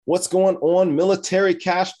What's going on, military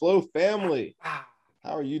cash flow family? How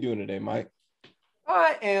are you doing today, Mike?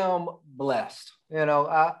 I am blessed.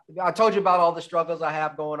 I told you about all the struggles I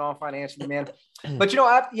have going on financially, man. But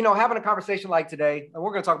having a conversation like today, and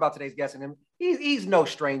we're going to talk about today's guest, and he's no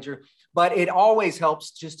stranger, but it always helps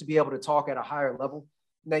just to be able to talk at a higher level.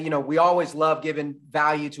 Now, we always love giving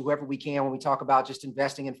value to whoever we can when we talk about just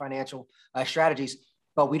investing in financial strategies,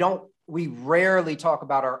 but we rarely talk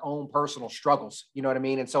about our own personal struggles. You know what I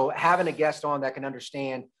mean? And so having a guest on that can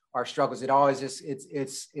understand our struggles, it always just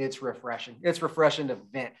it's refreshing. It's refreshing to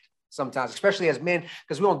vent sometimes, especially as men,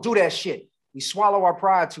 because we don't do that shit. We swallow our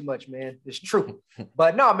pride too much, man. It's true.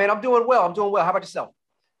 But no, man, I'm doing well. How about yourself?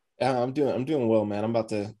 I'm doing well, man. I'm about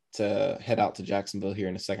to head out to Jacksonville here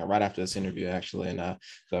in a second, right after this interview, actually, and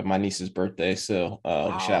so my niece's birthday, so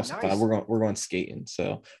we should have some fun. We're going skating,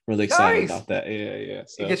 so really excited about that. Yeah.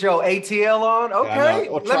 So you get your ATL on, okay?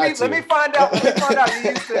 Yeah, let me find out.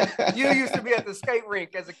 You used to be at the skate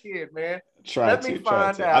rink as a kid, man. Let me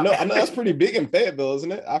find out. I know that's pretty big in Fayetteville,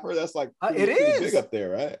 isn't it? I've heard that's like pretty big up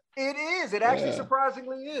there, right? It is. It actually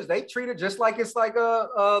surprisingly is. They treat it just like it's like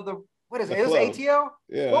the. What is it? It was ATL?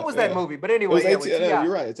 Yeah. What was that movie? But anyway, it was ATL.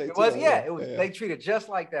 You're right. It's ATL. It was, yeah. It was. Yeah. They treat it just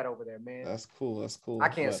like that over there, man. That's cool. I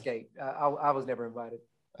can't skate. I was never invited.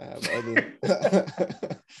 Other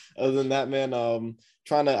than that, man,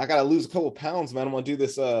 I gotta lose a couple pounds, man. I'm gonna do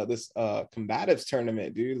this combatives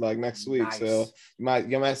tournament, dude, like next week. Nice. So you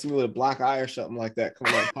might see me with a black eye or something like that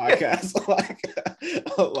coming on podcast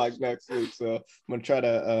like next week. So I'm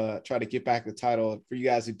gonna try to get back the title. For you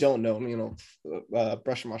guys who don't know,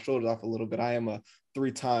 brushing my shoulders off a little bit, I am a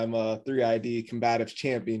three-time 3ID combatives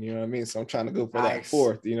champion, you know what I mean? So I'm trying to go for that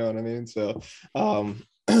fourth, you know what I mean? So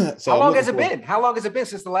how long has it been? How long has it been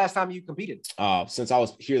since the last time you competed? Since I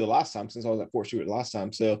was here since I was at Fort Stewart the last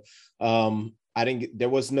time. So there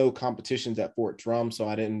was no competitions at Fort Drum, so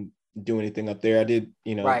I didn't do anything up there. I did,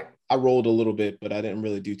 right. I rolled a little bit, but I didn't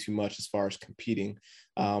really do too much as far as competing.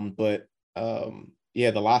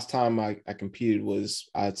 The last time I competed was,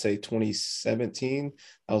 I'd say 2017.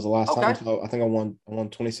 That was the last time. So I think I won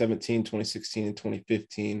 2017, 2016, and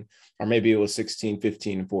 2015, or maybe it was 16,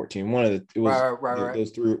 15, and 14. Right.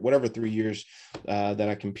 Those 3 years that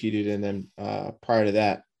I competed. And then prior to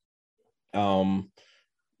that,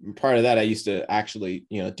 I used to actually,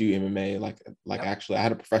 do MMA. Actually, I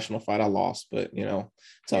had a professional fight. I lost, but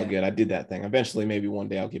it's all good. I did that thing. Eventually, maybe one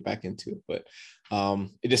day I'll get back into it, but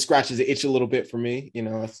it just scratches the itch a little bit for me.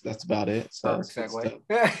 That's about it. So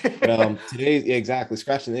but, today's exactly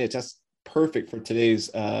scratching the itch. That's perfect for today's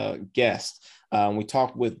guest. We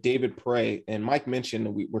talked with David Pray, and Mike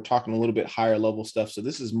mentioned we're talking a little bit higher level stuff. So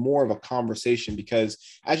this is more of a conversation because,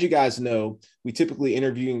 as you guys know, we typically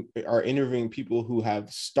are interviewing people who have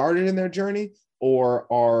started in their journey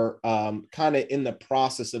or are kind of in the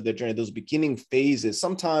process of their journey, those beginning phases.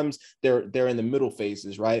 Sometimes they're in the middle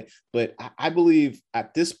phases, right? But I believe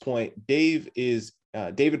at this point, David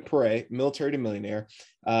Pray, military to millionaire.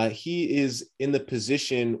 He is in the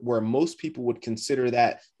position where most people would consider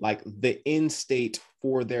that like the end state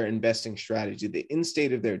for their investing strategy, the end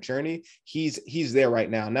state of their journey. He's there right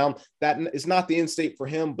now. Now, that is not the end state for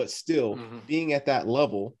him, but still being at that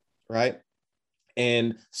level, right?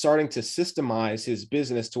 And starting to systemize his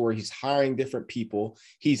business to where he's hiring different people.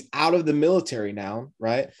 He's out of the military now,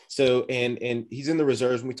 right? So, and he's in the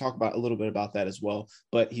reserves, and we talk about a little bit about that as well,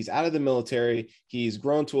 but he's out of the military. He's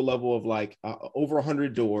grown to a level of like over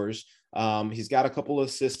 100 doors. He's got a couple of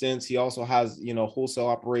assistants. He also has, wholesale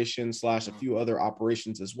operations / a few other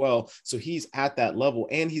operations as well. So he's at that level,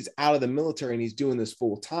 and he's out of the military, and he's doing this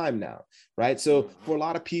full time now, right? So for a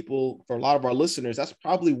lot of people, for a lot of our listeners, that's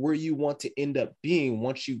probably where you want to end up being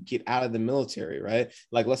once you get out of the military, right?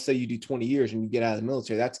 Like, let's say you do 20 years and you get out of the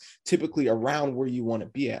military. That's typically around where you want to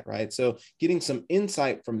be at, right? So getting some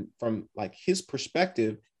insight from like his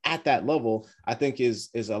perspective at that level, I think is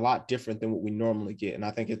a lot different than what we normally get. And I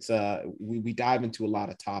think it's we dive into a lot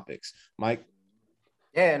of topics. Mike?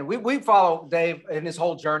 Yeah, and we follow Dave in his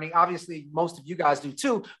whole journey. Obviously, most of you guys do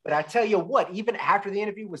too. But I tell you what, even after the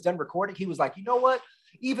interview was done recording, he was like, you know what?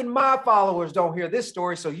 Even my followers don't hear this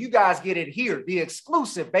story. So you guys get it here, the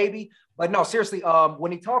exclusive, baby. But no, seriously,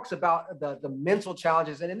 when he talks about the mental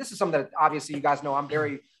challenges, and this is something that obviously you guys know I'm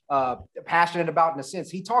very passionate about in a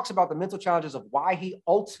sense. He talks about the mental challenges of why he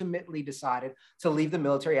ultimately decided to leave the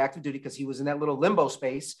military active duty, because he was in that little limbo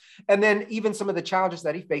space. And then even some of the challenges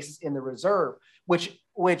that he faces in the reserve, which,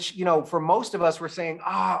 for most of us, we're saying,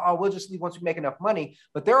 we'll just leave once we make enough money.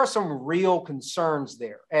 But there are some real concerns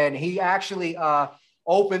there. And he actually,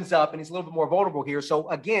 opens up and he's a little bit more vulnerable here. So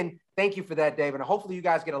again, thank you for that, Dave. And hopefully you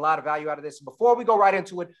guys get a lot of value out of this. And before we go right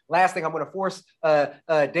into it, last thing I'm going to force Dan,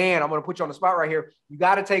 I'm going to put you on the spot right here. You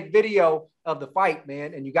got to take video of the fight,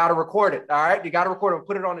 man, and you got to record it. All right. You got to record it and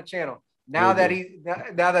put it on the channel. Now that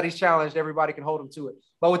he's challenged, everybody can hold him to it.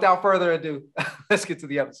 But without further ado, let's get to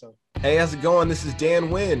the episode. Hey, how's it going? This is Dan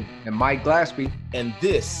Wynn. And Mike Glaspie. And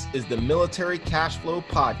this is the Military Cash Flow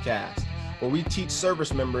Podcast, where we teach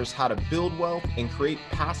service members how to build wealth and create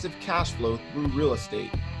passive cash flow through real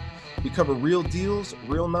estate. We cover real deals,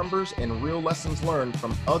 real numbers, and real lessons learned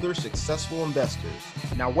from other successful investors.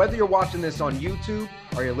 Now, whether you're watching this on YouTube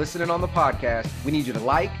or you're listening on the podcast, we need you to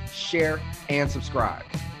like, share, and subscribe.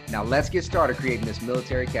 Now, let's get started creating this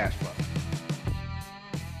military cash flow.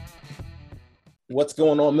 What's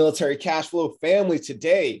going on, Military Cash Flow family?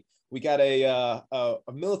 Today, we got a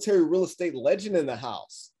military real estate legend in the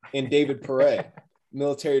house in David Pere,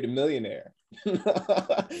 military to millionaire.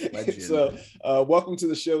 So welcome to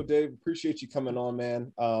the show, Dave. Appreciate you coming on,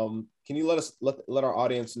 man. Can you let our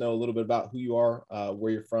audience know a little bit about who you are,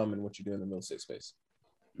 where you're from, and what you do in the real estate space?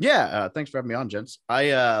 Yeah, thanks for having me on, gents. Who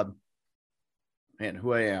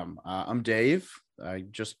I am. I'm Dave. I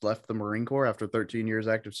just left the Marine Corps after 13 years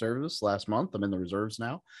active service last month. I'm in the reserves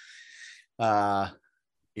now.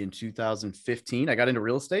 In 2015, I got into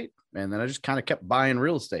real estate, and then I just kind of kept buying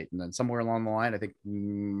real estate. And then somewhere along the line, I think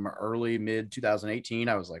mid 2018,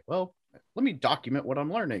 I was like, well, let me document what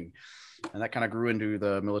I'm learning. And that kind of grew into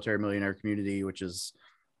the military millionaire community, which is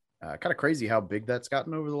kind of crazy how big that's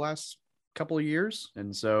gotten over the last couple of years.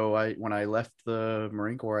 And so when I left the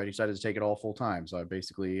Marine Corps, I decided to take it all full time. So I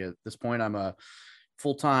basically, at this point, I'm a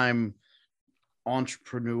full-time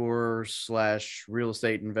entrepreneur / real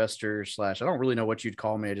estate investor / I don't really know what you'd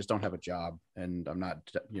call me. I just don't have a job, and I'm not,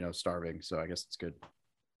 starving. So I guess it's good.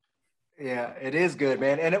 Yeah, it is good,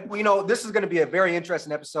 man. And this is going to be a very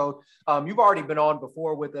interesting episode. You've already been on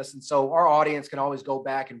before with us, and so our audience can always go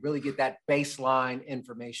back and really get that baseline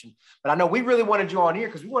information. But I know we really wanted you on here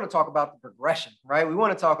because we want to talk about the progression, right? We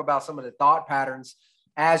want to talk about some of the thought patterns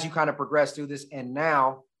as you kind of progress through this, and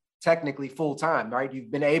now technically full time, right?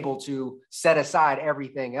 You've been able to set aside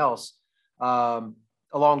everything else along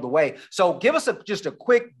the way. So give us just a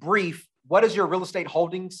quick brief. What does your real estate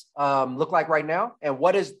holdings look like right now? And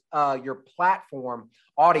what does your platform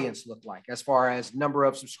audience look like as far as number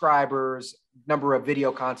of subscribers, number of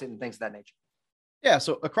video content, and things of that nature? Yeah.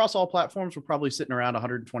 So across all platforms, we're probably sitting around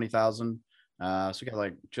 120,000. So we got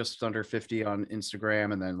like just under 50 on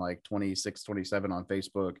Instagram, and then like 26, 27 on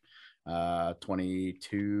Facebook,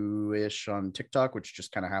 22-ish on TikTok, which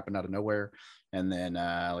just kind of happened out of nowhere. And then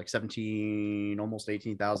like 17, almost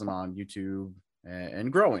 18,000 on YouTube.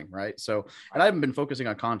 And growing, right? So, and I haven't been focusing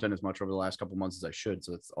on content as much over the last couple of months as I should.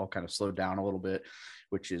 So it's all kind of slowed down a little bit,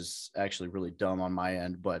 which is actually really dumb on my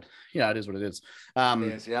end, but it is what it is.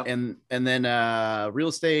 Yep. And then real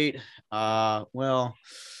estate, well,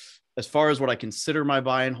 as far as what I consider my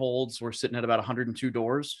buy and holds, we're sitting at about 102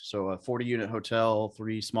 doors. So a 40-unit hotel,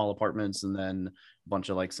 3 small apartments, and then a bunch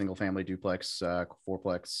of like single family duplex,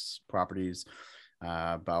 fourplex properties,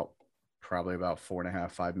 probably about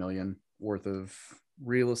 4.5 million worth of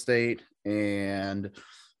real estate. And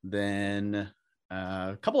then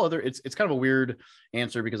a couple other, it's kind of a weird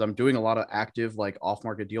answer because I'm doing a lot of active like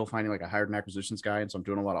off-market deal finding. Like I hired an acquisitions guy, and so I'm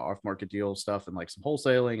doing a lot of off-market deal stuff and like some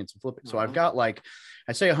wholesaling and some flipping. So I've got like,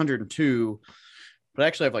 I say 102, but I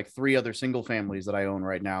actually have like 3 other single families that I own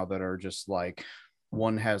right now that are just like,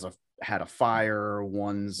 one had a fire,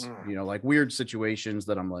 one's like weird situations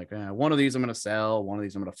that I'm like, one of these I'm going to sell, one of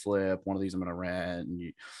these I'm going to flip, one of these I'm going to rent.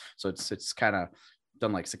 And so it's kind of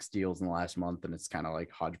done like 6 deals in the last month, and it's kind of like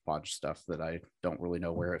hodgepodge stuff that I don't really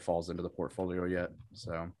know where it falls into the portfolio yet.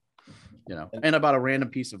 So, and about a random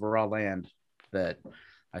piece of raw land that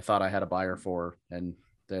I thought I had a buyer for, and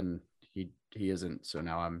then he isn't. So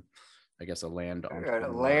now I'm, I guess, a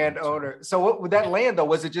landowner. So what with that land though,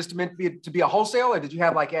 was it just meant to be a wholesale, or did you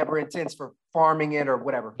have like ever intents for farming it or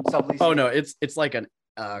whatever? Subleasing? Oh no, it's like a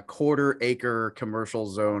quarter-acre commercial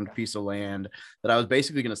zoned piece of land that I was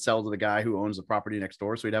basically going to sell to the guy who owns the property next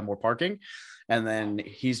door, so he'd have more parking. And then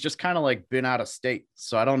he's just kind of like been out of state,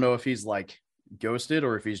 so I don't know if he's like ghosted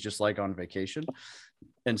or if he's just like on vacation.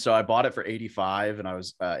 And so I bought it for 85, and I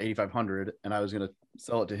was 8,500, and I was going to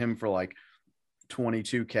sell it to him for like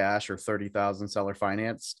 22 cash or 30,000 seller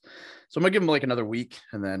financed. So I'm gonna give him like another week,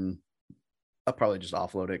 and then I'll probably just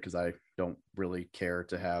offload it because I don't really care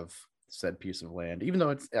to have said piece of land, even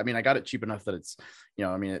though I got it cheap enough that it's,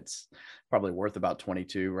 it's probably worth about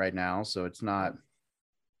 22 right now. So that's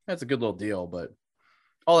a good little deal. But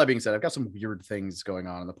all that being said, I've got some weird things going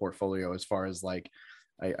on in the portfolio as far as like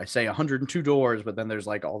I say 102 doors, but then there's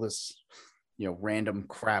like all this, you know, random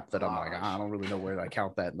crap that I'm like, I don't really know where I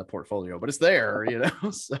count that in the portfolio, but it's there, you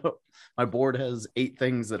know. So my board has 8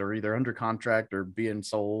 things that are either under contract or being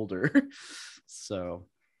sold, or so.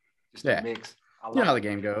 Just a mix. You know how the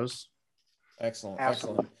game goes. Excellent.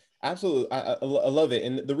 Absolutely. Excellent. Absolutely. I love it.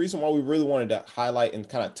 And the reason why we really wanted to highlight and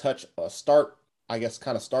kind of touch, start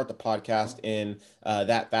the podcast in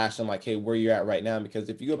that fashion, like, hey, where you're at right now, because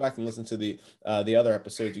if you go back and listen to the other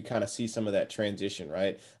episodes, you kind of see some of that transition,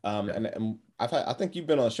 right? And I think you've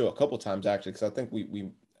been on the show a couple of times actually, because I think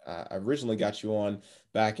we originally got you on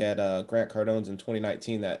back at Grant Cardone's in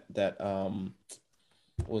 2019. That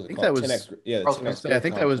what was it called? That was 10X, yeah, the 10X I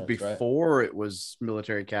think that was conference, before right? it was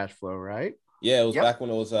Military Cash Flow, right? Yeah, it was Yep. back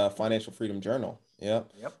when it was Financial Freedom Journal.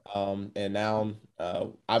 Yep. And now,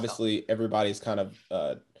 obviously, everybody's kind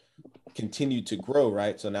of continued to grow,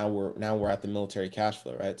 right? So now we're at the Military Cash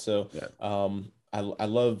Flow, right? So, I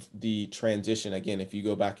love the transition. Again, if you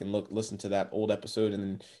go back and listen to that old episode, and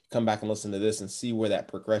then come back and listen to this and see where that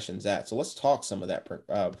progression's at. So let's talk some of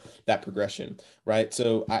that progression, right?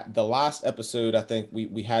 So the last episode, I think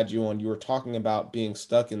we had you on. You were talking about being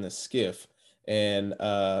stuck in the skiff. And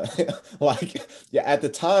like, yeah, at the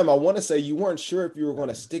time, I want to say you weren't sure if you were going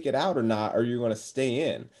to stick it out or not, or you're going to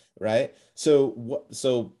stay in, right?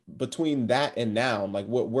 So between that and now, like,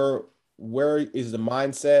 where is the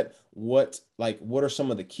mindset? What are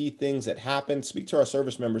some of the key things that happen? Speak to our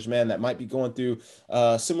service members, man, that might be going through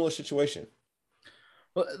a similar situation.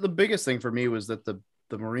 Well, the biggest thing for me was that the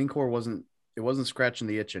Marine Corps wasn't scratching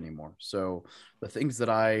the itch anymore. So the things that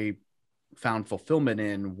I found fulfillment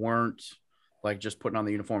in weren't like just putting on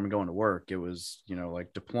the uniform and going to work. It was, you know,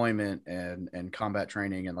 like deployment and combat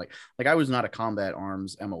training. And like I was not a combat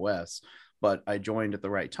arms MOS, but I joined at the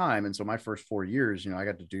right time. And so my first 4 years, you know, I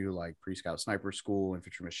got to do like pre-scout sniper school,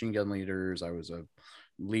 infantry machine gun leaders. I was a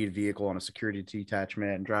lead vehicle on a security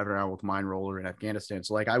detachment and driving around with mine roller in Afghanistan.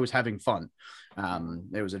 So like I was having fun.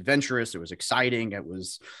 It was adventurous. It was exciting. It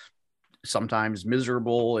was sometimes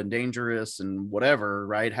miserable and dangerous and whatever,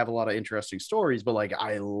 right? Have a lot of interesting stories, but like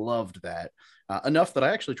I loved that enough that I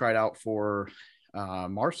actually tried out for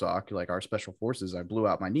MARSOC, like our special forces. I blew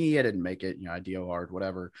out my knee. I didn't make it, you know, I DOR'd,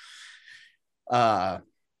 whatever.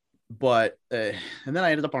 But and then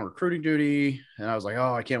I ended up on recruiting duty, and I was like,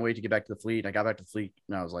 oh, I can't wait to get back to the fleet. And I got back to the fleet,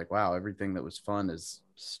 and I was like, wow, everything that was fun is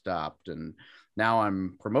stopped. And now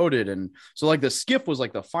I'm promoted. And so like the skiff was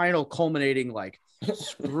like the final culminating, like,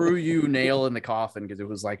 screw you, nail in the coffin, because it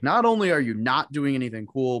was like, not only are you not doing anything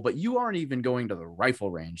cool, but you aren't even going to the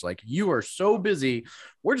rifle range. Like, you are so busy,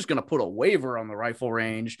 we're just going to put a waiver on the rifle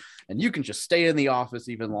range and you can just stay in the office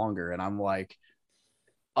even longer. And I'm like,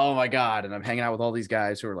 oh my God. And I'm hanging out with all these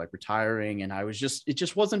guys who are like retiring. And I was just,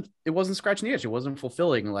 it wasn't scratching the itch. It wasn't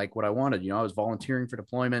fulfilling like what I wanted. You know, I was volunteering for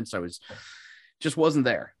deployments. Just wasn't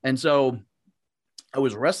there. And so I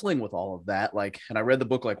was wrestling with all of that. Like, and I read the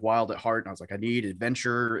book like Wild at Heart, and I was like, I need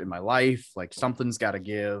adventure in my life. Like, something's got to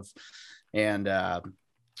give. And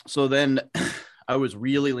so then I was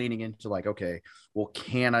really leaning into like, okay, well,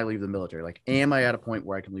 can I leave the military? Like, am I at a point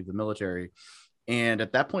where I can leave the military? And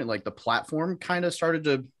at that point, like the platform kind of started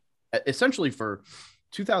to essentially for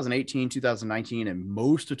 2018, 2019, and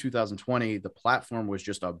most of 2020, the platform was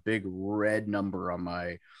just a big red number on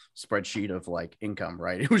my spreadsheet of like income,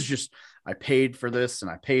 right? It was just, I paid for this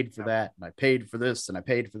and I paid for that and I paid for this and I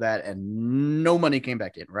paid for that, and no money came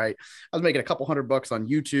back in, right? I was making a couple $100 on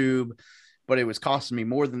YouTube, but it was costing me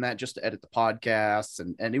more than that just to edit the podcasts.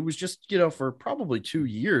 And it was just, you know, for probably 2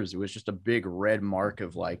 years, it was just a big red mark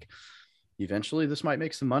of like, eventually this might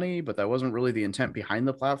make some money, but that wasn't really the intent behind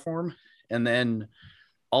the platform. And then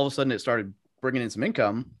all of a sudden it started bringing in some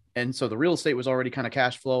income. And so the real estate was already kind of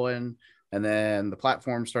cash flowing. And then the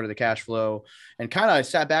platform started the cash flow, and kind of I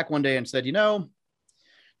sat back one day and said, you know,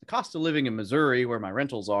 the cost of living in Missouri, where my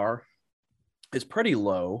rentals are, is pretty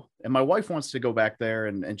low. And my wife wants to go back there,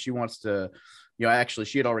 and she wants to, you know, actually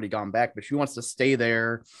she had already gone back, but she wants to stay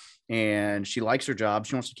there and she likes her job.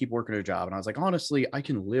 She wants to keep working her job. And I was like, honestly, I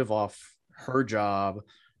can live off her job.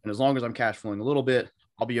 And as long as I'm cash flowing a little bit,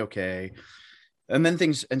 I'll be okay. And then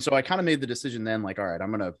and so I kind of made the decision then, like, all right,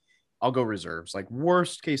 I'll go reserves. Like,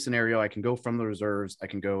 worst case scenario, I can go from the reserves. I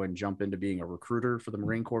can go and jump into being a recruiter for the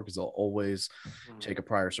Marine Corps, because they'll always take a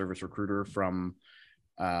prior service recruiter from,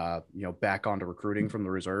 you know, back onto recruiting from the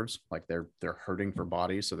reserves. Like they're hurting for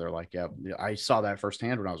bodies. So they're like, yeah, I saw that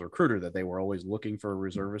firsthand when I was a recruiter, that they were always looking for a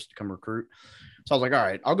reservist to come recruit. So I was like, all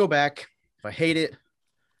right, I'll go back. If I hate it,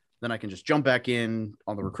 then I can just jump back in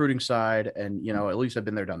on the recruiting side. And, you know, at least I've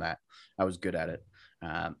been there, done that. I was good at it.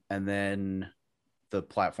 And then the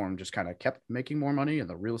platform just kind of kept making more money and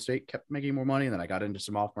the real estate kept making more money. And then I got into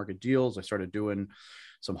some off market deals. I started doing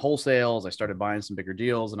some wholesales. I started buying some bigger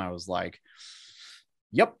deals, and I was like,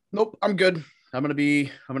 yep, nope, I'm good. I'm going to be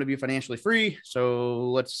financially free. So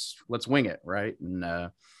let's wing it. Right. And,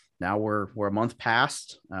 now we're a month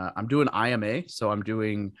past. I'm doing IMA. So I'm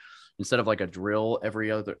doing, instead of like a drill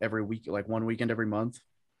every week, like one weekend every month,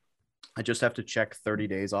 I just have to check 30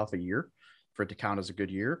 days off a year for it to count as a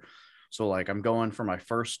good year. So like I'm going for my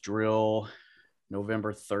first drill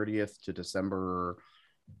November 30th to December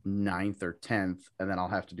 9th or 10th. And then I'll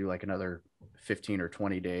have to do like another 15 or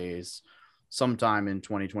 20 days sometime in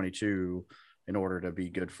 2022 in order to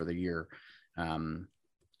be good for the year. And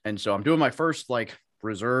so I'm doing my first like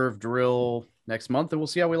reserve drill next month, and we'll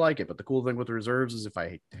see how we like it. But the cool thing with the reserves is if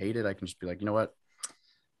I hate it, I can just be like, you know what?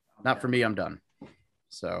 Not for me. I'm done.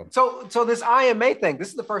 So this IMA thing, this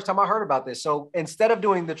is the first time I heard about this. So instead of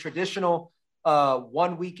doing the traditional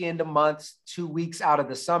 1 weekend a month, 2 weeks out of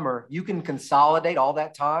the summer, you can consolidate all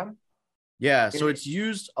that time. Yeah. So it's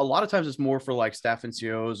used a lot of times. It's more for like staff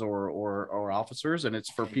NCOs or officers, and it's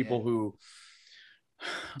for people who.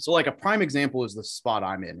 So like a prime example is the spot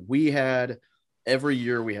I'm in. Every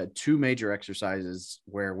year we had 2 major exercises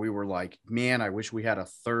where we were like, man, I wish we had a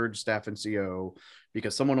third staff NCO,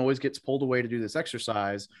 because someone always gets pulled away to do this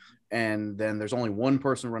exercise. And then there's only one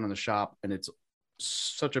person running the shop, and it's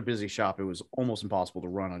such a busy shop. It was almost impossible to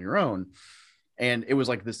run on your own. And it was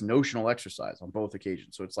like this notional exercise on both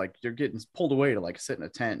occasions. So it's like you're getting pulled away to like sit in a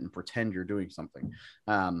tent and pretend you're doing something.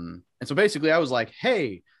 And so basically I was like,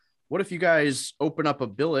 hey, what if you guys open up a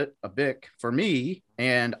BIC for me,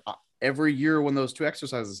 and every year when those 2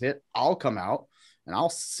 exercises hit, I'll come out and I'll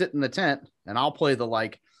sit in the tent and I'll play the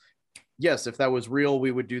like, yes, if that was real, we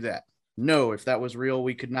would do that. No, if that was real,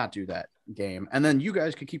 we could not do that game. And then you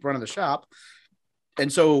guys could keep running the shop.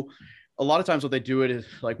 And so a lot of times what they do it is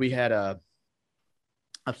like, we had a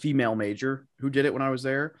female major who did it when I was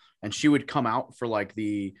there, and she would come out for like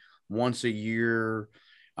the once a year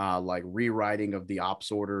like rewriting of the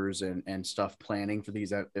ops orders and stuff, planning for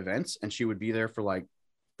these events. And she would be there for like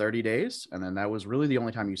 30 days. And then that was really the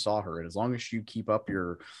only time you saw her. And as long as you keep up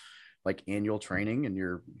your like annual training and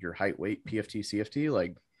your height, weight, PFT, CFT,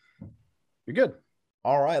 like you're good.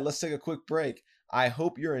 All right, let's take a quick break. I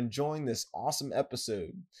hope you're enjoying this awesome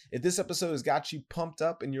episode. If this episode has got you pumped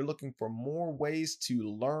up and you're looking for more ways to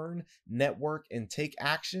learn, network, and take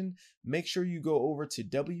action, make sure you go over to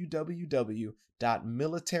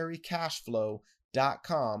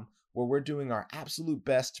www.militarycashflow.com, where we're doing our absolute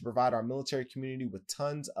best to provide our military community with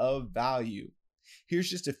tons of value. Here's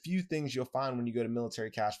just a few things you'll find when you go to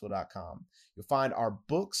militarycashflow.com. You'll find our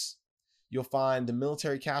books. You'll find the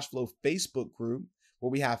Military Cashflow Facebook group, where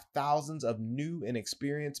we have thousands of new and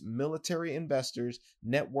experienced military investors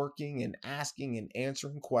networking and asking and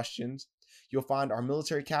answering questions. You'll find our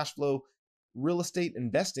Military Cashflow real estate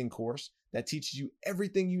investing course that teaches you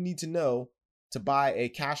everything you need to know to buy a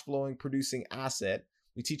cash flowing producing asset.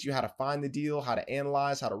 We teach you how to find the deal, how to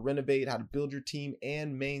analyze, how to renovate, how to build your team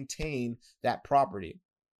and maintain that property.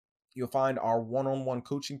 You'll find our one-on-one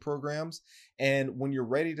coaching programs. And when you're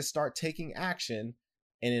ready to start taking action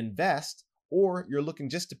and invest, or you're looking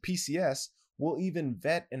just to PCS, we'll even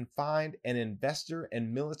vet and find an investor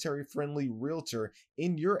and military-friendly realtor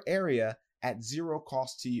in your area at zero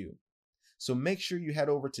cost to you. So make sure you head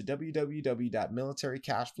over to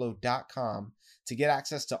www.militarycashflow.com to get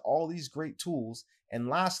access to all these great tools. And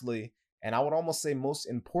lastly, and I would almost say most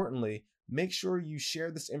importantly, make sure you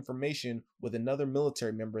share this information with another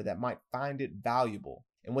military member that might find it valuable.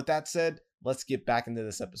 And with that said, let's get back into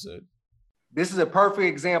this episode. This is a perfect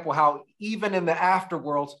example how even in the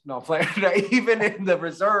afterworld, even in the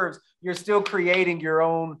reserves, you're still creating your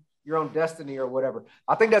own destiny or whatever.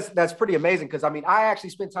 I think that's pretty amazing, because I mean, I actually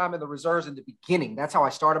spent time in the reserves in the beginning. That's how I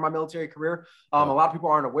started my military career. A lot of people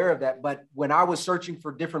aren't aware of that, but when I was searching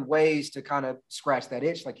for different ways to kind of scratch that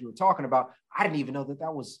itch, like you were talking about, I didn't even know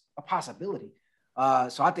that was a possibility.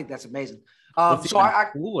 So I think that's amazing. What's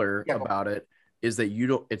cooler about it is that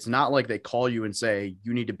it's not like they call you and say,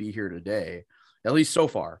 you need to be here today, at least so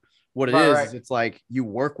far. What it is it's like you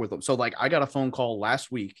work with them. So like I got a phone call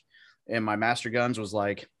last week, and my master guns was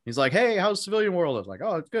like, he's like, hey, how's civilian world? I was like,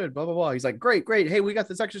 oh, it's good, blah, blah, blah. He's like, great. Hey, we got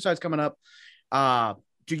this exercise coming up. Are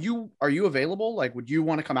you available? Like, would you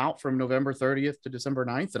want to come out from November 30th to December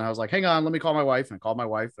 9th? And I was like, hang on, let me call my wife. And I called my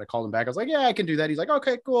wife, and I called him back. I was like, yeah, I can do that. He's like,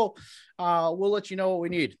 okay, cool. We'll let you know what we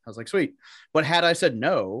need. I was like, sweet. But had I said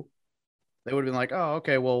no, they would have been like, oh,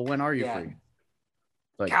 okay, well, when are you free?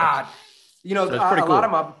 Like, God, You know, So it's pretty cool.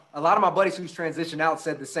 a lot of my buddies who's transitioned out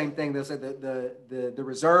said the same thing. They said that the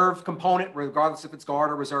reserve component, regardless if it's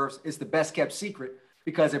guard or reserves, is the best kept secret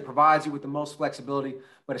because it provides you with the most flexibility,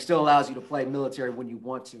 but it still allows you to play military when you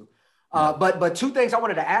want to. But two things I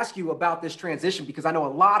wanted to ask you about this transition, because I know a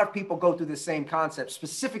lot of people go through the same concept,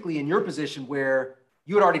 specifically in your position where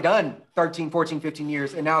you had already done 13, 14, 15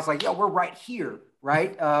 years, and now it's like, yo, we're right here,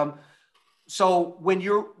 right? So when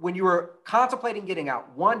you were contemplating getting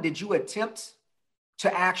out, one, did you attempt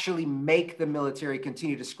to actually make the military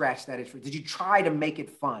continue to scratch that itch? Did you try to make it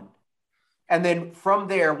fun? And then from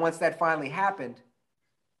there, once that finally happened,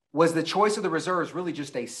 was the choice of the reserves really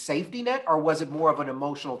just a safety net, or was it more of an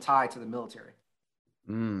emotional tie to the military?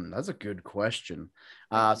 That's a good question.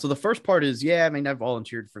 So the first part is, I mean, I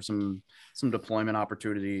volunteered for some deployment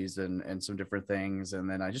opportunities and some different things. And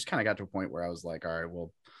then I just kind of got to a point where I was like, all right,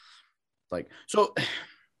 well, like, so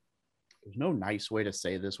there's no nice way to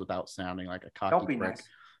say this without sounding like a cocky Don't be prick. nice.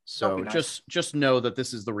 So nice. just know that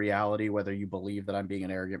this is the reality, whether you believe that I'm being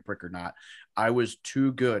an arrogant prick or not. I was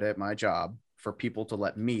too good at my job for people to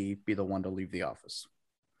let me be the one to leave the office.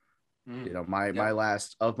 You know, my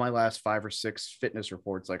last 5 or 6 fitness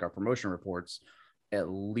reports, like our promotion reports, at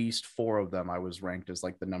least 4 of them I was ranked as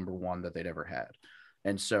like the number 1 that they'd ever had.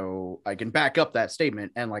 And so I can back up that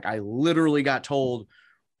statement. And like, I literally got told,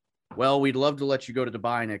 well, we'd love to let you go to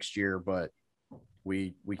Dubai next year, but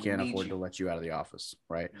we can't afford to let you out of the office.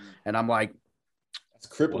 Right. And I'm like, that's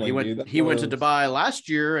crippling. Well, he went to Dubai last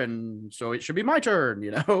year, and so it should be my turn,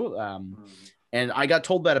 you know? And I got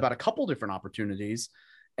told that about a couple different opportunities.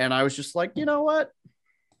 And I was just like, you know what?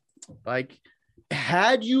 Like,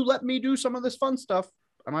 had you let me do some of this fun stuff,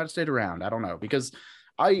 I might have stayed around. I don't know, because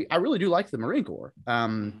I really do like the Marine Corps.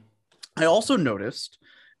 I also noticed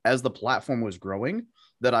as the platform was growing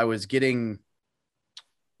that I was getting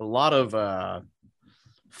a lot of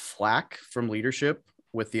flack from leadership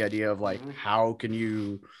with the idea of like, how can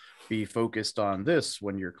you be focused on this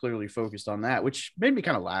when you're clearly focused on that, which made me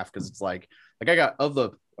kind of laugh, because it's like I got of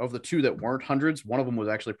the 2 that weren't hundreds, one of them was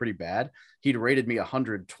actually pretty bad. He'd rated me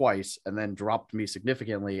 100 twice and then dropped me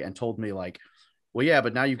significantly and told me like, well, yeah,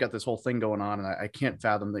 but now you've got this whole thing going on and I can't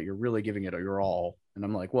fathom that you're really giving it your all. And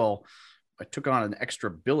I'm like, well, I took on an extra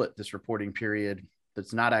billet this reporting period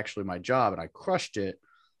that's not actually my job, and I crushed it,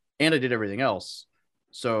 and I did everything else.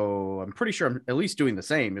 So I'm pretty sure I'm at least doing the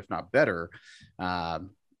same, if not better.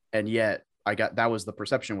 And yet that was the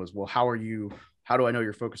perception was, well, how do I know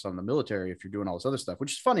you're focused on the military if you're doing all this other stuff?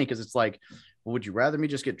 Which is funny, because it's like, well, would you rather me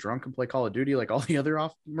just get drunk and play Call of Duty like all the other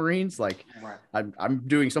off Marines? Like, right. I'm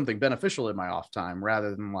doing something beneficial in my off time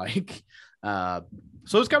rather than like,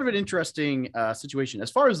 so it's kind of an interesting situation.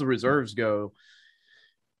 As far as the reserves go,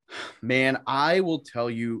 man, I will tell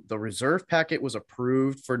you, the reserve packet was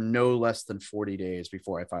approved for no less than 40 days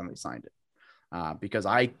before I finally signed it. Because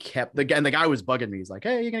I kept the guy was bugging me. He's like,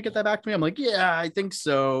 hey, you gonna get that back to me? I'm like, yeah, I think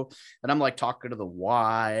so. And I'm like talking to the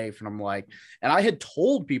wife, and I'm like, and I had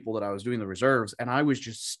told people that I was doing the reserves, and I was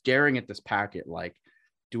just staring at this packet like,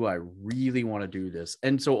 do I really want to do this?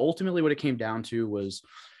 And so ultimately what it came down to was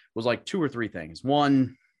like 2 or 3 things.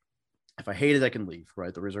 One, if I hate it, I can leave,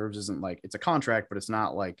 right? The reserves isn't like, it's a contract, but it's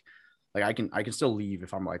not like I can still leave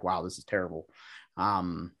if I'm like, wow, this is terrible.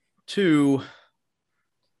 2,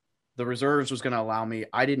 the reserves was going to allow me,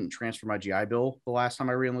 I didn't transfer my GI Bill the last time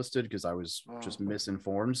I reenlisted because I was just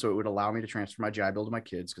misinformed. So it would allow me to transfer my GI Bill to my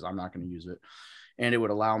kids because I'm not going to use it. And it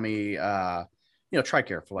would allow me,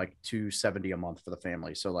 TRICARE for like $270 a month for the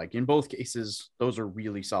family. So like in both cases, those are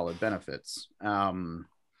really solid benefits.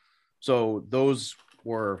 So those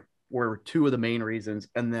were 2 of the main reasons.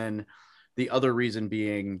 And then the other reason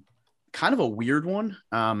being kind of a weird one.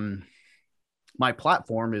 My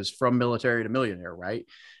platform is from military to millionaire, right?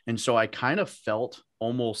 And so I kind of felt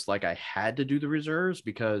almost like I had to do the reserves,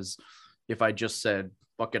 because if I just said,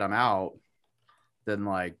 fuck it, I'm out, then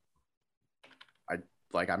like,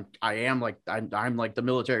 I'm like the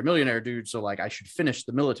military millionaire dude. So like I should finish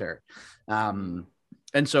the military. And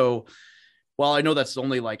so while I know that's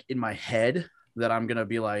only like in my head that I'm going to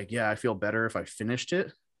be like, yeah, I feel better if I finished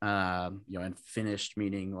it, and finished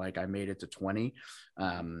meaning like I made it to 20.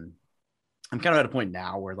 I'm kind of at a point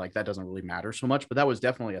now where like that doesn't really matter so much, but that was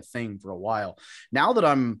definitely a thing for a while. Now that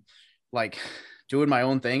I'm like doing my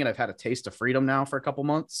own thing and I've had a taste of freedom now for a couple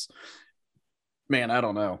months, man, I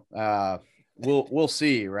don't know. We'll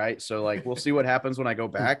see. Right. So like, we'll see what happens when I go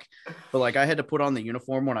back, but like I had to put on the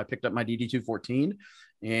uniform when I picked up my DD-214,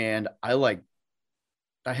 and I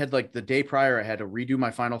had like the day prior, I had to redo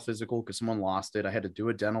my final physical because someone lost it. I had to do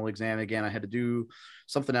a dental exam again. I had to do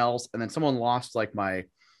something else. And then someone lost like my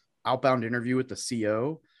outbound interview with the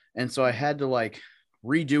CO. And so I had to like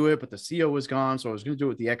redo it, but the CO was gone. So I was going to do it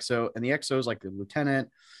with the XO, and the XO is like the lieutenant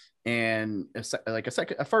and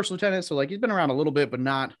a first lieutenant. So like he's been around a little bit, but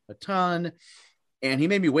not a ton. And he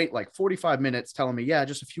made me wait like 45 minutes telling me, yeah,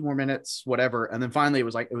 just a few more minutes, whatever. And then finally it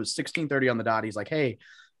was 16:30 on the dot. He's like, hey,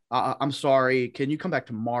 I'm sorry. Can you come back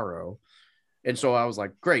tomorrow? And so I was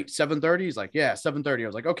like, great, 7:30. He's like, yeah, 7:30. I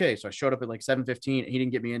was like, okay. So I showed up at like 7:15. He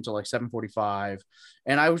didn't get me until like 7:45.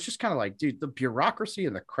 And I was just kind of like, dude, the bureaucracy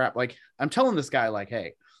and the crap. Like, I'm telling this guy, like,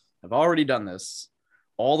 hey, I've already done this.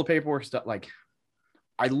 All the paperwork stuff. Like,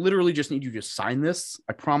 I literally just need you to sign this.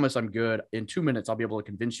 I promise I'm good. In 2 minutes, I'll be able to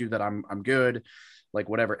convince you that I'm good, like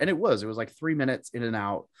whatever. And it was like 3 minutes in and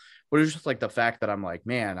out. But it was just like the fact that I'm like,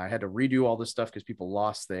 man, I had to redo all this stuff because people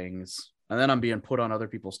lost things. And then I'm being put on other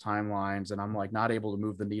people's timelines and I'm like not able to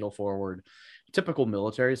move the needle forward. Typical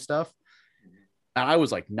military stuff. And I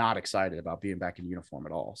was like not excited about being back in uniform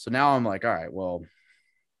at all. So now I'm like, all right, well,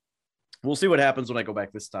 we'll see what happens when I go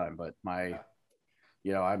back this time. But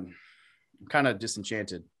I'm kind of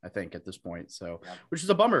disenchanted, I think, at this point. So, which is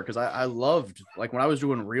a bummer because I loved, like when I was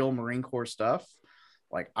doing real Marine Corps stuff,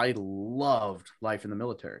 like I loved life in the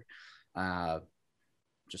military.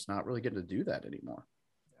 Just not really getting to do that anymore.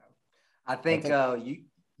 I think go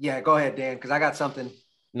ahead, Dan, because I got something.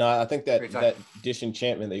 No, I think that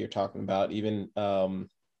disenchantment that you're talking about, even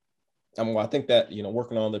I think that,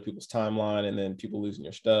 working on other people's timeline and then people losing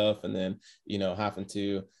your stuff and then,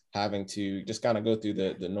 having to just kind of go through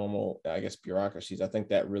the normal, I guess, bureaucracies. I think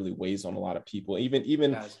that really weighs on a lot of people,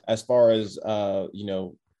 even as far as,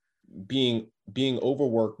 being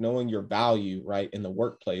overworked, knowing your value, right, in the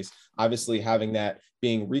workplace, obviously having that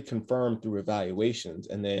being reconfirmed through evaluations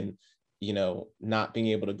and then, not being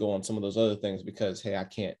able to go on some of those other things because, hey,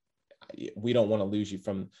 we don't want to lose you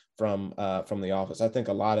from the office. I think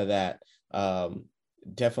a lot of that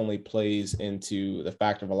definitely plays into the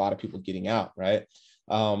fact of a lot of people getting out, right?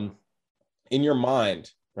 In your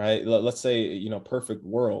mind, right? Let's say, perfect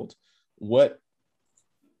world, what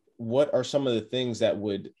are some of the things that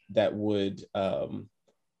would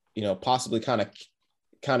possibly kind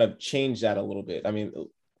of change that a little bit? I mean,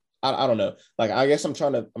 I don't know. Like, I guess I'm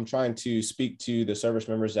trying to speak to the service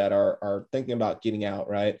members that are thinking about getting out,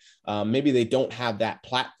 right? Maybe they don't have that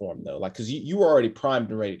platform though, like, cause you were already primed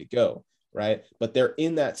and ready to go, right? But they're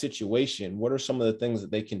in that situation. What are some of the things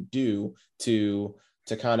that they can do to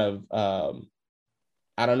kind of, kind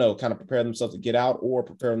of prepare themselves to get out or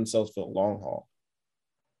prepare themselves for the long haul?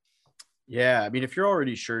 Yeah. I mean, if you're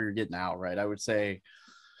already sure you're getting out, right, I would say,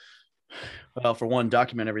 well, for one,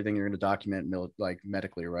 document everything you're going to document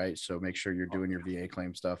medically, right? So make sure you're doing your VA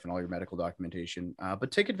claim stuff and all your medical documentation,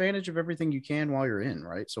 but take advantage of everything you can while you're in,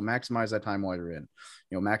 right? So maximize that time while you're in,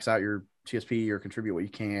 max out your TSP or contribute what you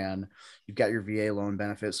can. You've got your VA loan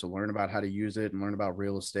benefits, so learn about how to use it and learn about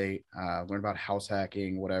real estate, learn about house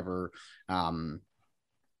hacking, whatever.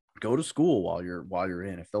 Go to school while you're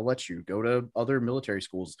in. If they'll let you, go to other military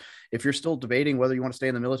schools. If you're still debating whether you want to stay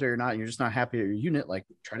in the military or not, and you're just not happy at your unit, like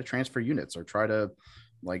try to transfer units or try to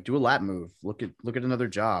like do a lat move. Look at another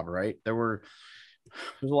job, right? There's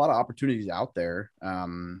a lot of opportunities out there. I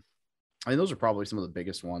mean, those are probably some of the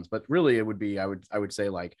biggest ones, but really it would be, I would say,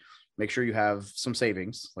 like, make sure you have some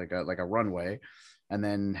savings, like a runway, and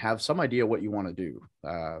then have some idea what you want to do.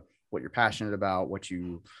 What you're passionate about,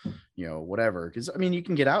 whatever. Because I mean, you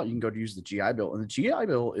can get out, you can go to use the GI Bill, and the GI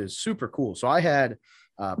Bill is super cool. So I had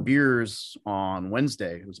beers on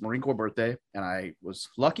Wednesday. It was Marine Corps birthday, and I was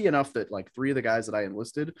lucky enough that like 3 of the guys that I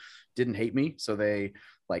enlisted didn't hate me, so they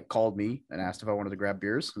like called me and asked if I wanted to grab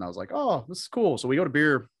beers, and I was like, oh, this is cool. So we go to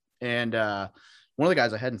beer, and one of the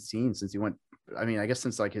guys I hadn't seen since he went. I mean, I guess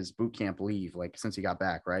since like his boot camp leave, like since he got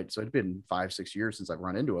back, right? So it'd been 5-6 years since I've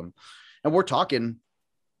run into him, and we're talking.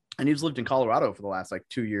 And he's lived in Colorado for the last like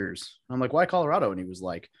 2 years. I'm like, why Colorado? And he was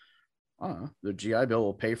like, the GI Bill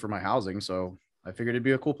will pay for my housing. So I figured it'd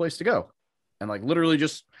be a cool place to go. And like, literally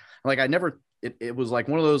just like, it was like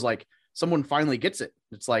one of those, like someone finally gets it.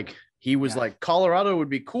 It's like, he was like, Colorado would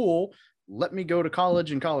be cool. Let me go to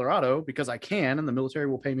college in Colorado because I can, and the military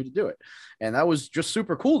will pay me to do it. And that was just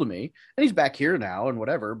super cool to me. And he's back here now and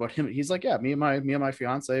whatever, but he's like, yeah, me and my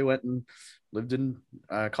fiance went and lived in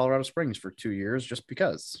Colorado Springs for 2 years just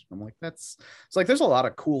because. I'm like, it's like, there's a lot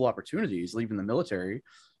of cool opportunities leaving the military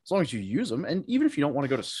as long as you use them. And even if you don't want to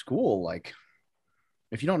go to school, like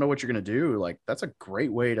if you don't know what you're going to do, like that's a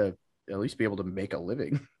great way to at least be able to make a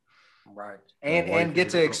living. Right. And get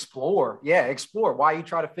to explore. Yeah. Explore why you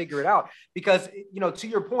try to figure it out. Because, to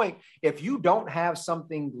your point, if you don't have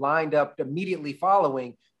something lined up immediately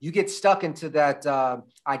following, you get stuck into that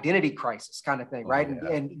identity crisis kind of thing. Right. Yeah.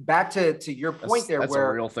 And back to your point that's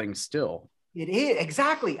a real thing still. It is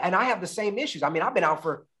exactly. And I have the same issues. I mean, I've been out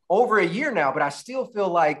for over a year now, but I still feel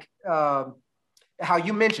like how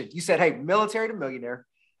you mentioned, you said, hey, military to millionaire.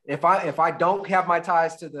 If I don't have my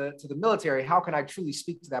ties to the military, how can I truly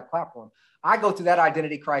speak to that platform? I go through that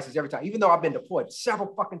identity crisis every time, even though I've been deployed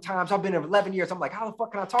several fucking times. I've been in 11 years. I'm like, how the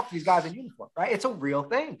fuck can I talk to these guys in uniform? Right? It's a real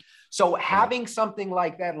thing. So having something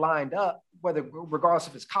like that lined up, whether regardless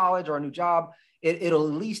if it's college or a new job, it'll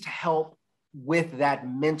at least help with that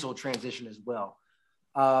mental transition as well.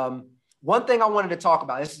 One thing I wanted to talk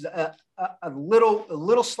about, this is a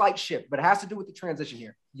little slight shift, but it has to do with the transition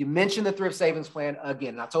here. You mentioned the thrift savings plan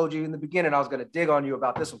again. And I told you in the beginning, I was going to dig on you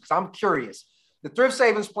about this one because I'm curious. The thrift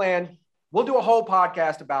savings plan, we'll do a whole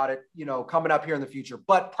podcast about it, coming up here in the future,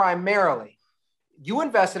 but primarily you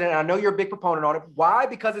invested in it. And I know you're a big proponent on it. Why?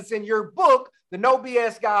 Because it's in your book, The No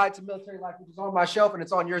BS Guide to Military Life, which is on my shelf and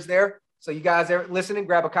it's on yours there. So you guys are listening,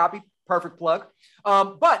 grab a copy. Perfect plug.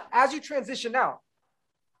 But as you transition out,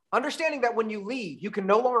 understanding that when you leave, you can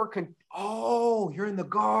no longer, you're in the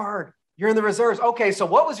Guard, you're in the reserves. Okay, so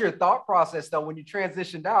what was your thought process though when you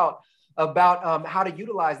transitioned out about how to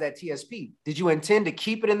utilize that TSP? Did you intend to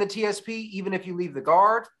keep it in the TSP even if you leave the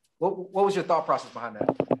Guard? What was your thought process behind that?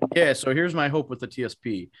 Yeah, so here's my hope with the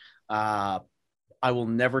TSP. I will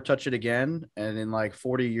never touch it again. And in like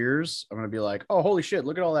 40 years, I'm going to be like, oh, holy shit,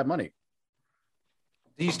 look at all that money.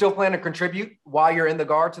 Do you still plan to contribute while you're in the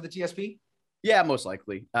Guard to the TSP? Yeah, most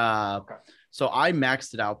likely. Okay. So I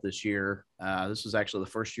maxed it out this year. This was actually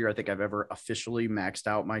the first year I think I've ever officially maxed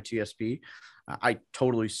out my TSP. I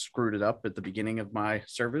totally screwed it up at the beginning of my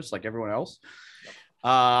service, like everyone else.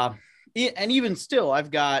 And even still,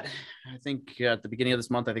 I've got, I think at the beginning of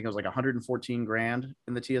this month, I think it was like 114 grand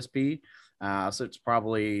in the TSP. So it's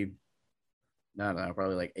probably, I don't know,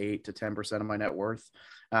 probably like 8 to 10% of my net worth.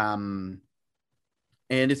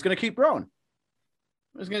 And it's going to keep growing.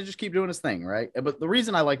 It's going to just keep doing its thing, right? But the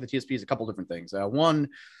reason I like the TSP is a couple different things. One,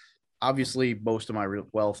 obviously, most of my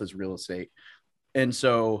wealth is real estate. And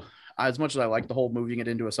so as much as I like the whole moving it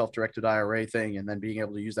into a self-directed IRA thing and then being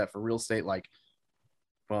able to use that for real estate, like,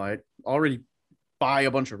 well, I already buy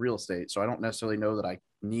a bunch of real estate. So I don't necessarily know that I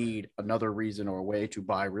need another reason or a way to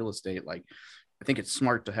buy real estate. Like, I think it's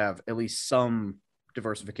smart to have at least some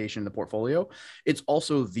diversification in the portfolio. It's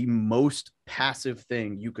also the most passive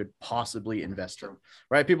thing you could possibly invest in,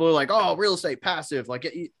 right? People are like, oh, real estate passive, like,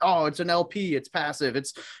 oh, it's an LP, it's passive.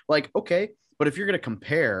 It's like, okay, but if you're going to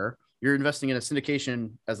compare, you're investing in a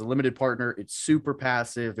syndication as a limited partner, it's super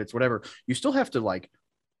passive, it's whatever. You still have to like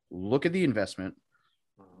look at the investment,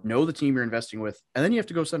 know the team you're investing with, and then you have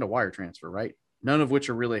to go send a wire transfer, right? None of which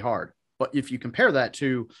are really hard. But if you compare that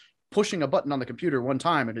to pushing a button on the computer one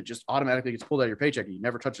time and it just automatically gets pulled out of your paycheck and you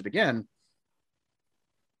never touch it again,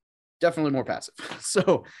 definitely more passive.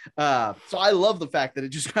 So I love the fact that it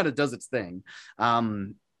just kind of does its thing.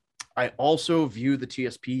 I also view the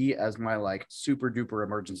TSP as my like super duper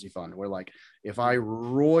emergency fund where like, if I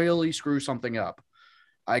royally screw something up,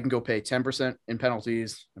 I can go pay 10% in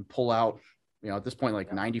penalties and pull out, at this point, like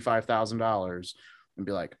 $95,000 and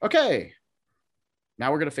be like, okay, now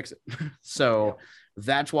we're going to fix it. So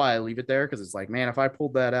that's why I leave it there. Cause it's like, man, if I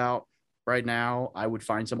pulled that out right now, I would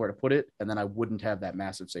find somewhere to put it. And then I wouldn't have that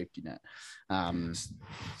massive safety net.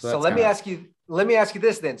 So let me ask you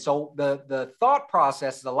this then. So the thought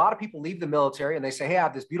process is a lot of people leave the military and they say, hey, I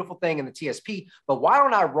have this beautiful thing in the TSP, but why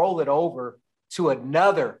don't I roll it over to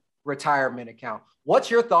another retirement account? What's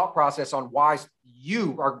your thought process on why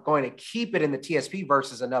you are going to keep it in the TSP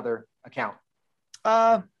versus another account?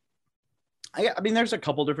 I mean, there's a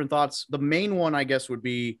couple different thoughts. The main one, I guess, would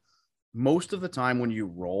be most of the time when you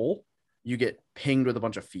roll, you get pinged with a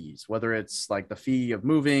bunch of fees, whether it's like the fee of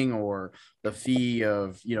moving or the fee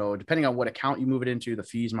of, depending on what account you move it into, the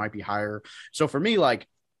fees might be higher. So for me, like,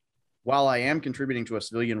 while I am contributing to a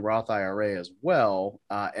civilian Roth IRA as well,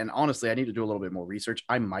 and honestly, I need to do a little bit more research.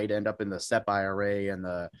 I might end up in the SEP IRA and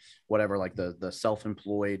the whatever, like the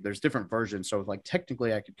self-employed. There's different versions. So like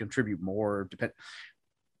technically I could contribute more,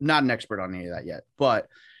 not an expert on any of that yet, but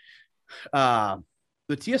the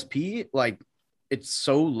TSP, like, it's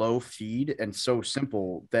so low feed and so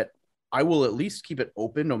simple that I will at least keep it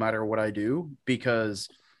open no matter what I do, because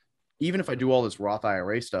even if I do all this Roth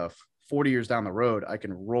IRA stuff, 40 years down the road, I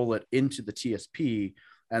can roll it into the TSP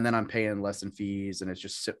and then I'm paying less in fees and it's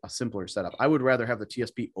just a simpler setup. I would rather have the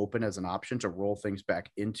TSP open as an option to roll things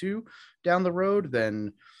back into down the road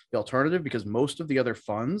than the alternative, because most of the other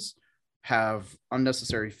funds have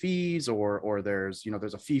unnecessary fees or there's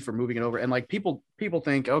a fee for moving it over. And like people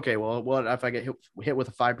think, okay, well, what if I get hit with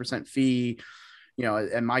a 5% fee?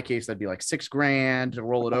 In my case, that'd be like $6,000 to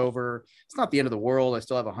roll it over. It's not the end of the world. I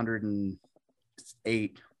still have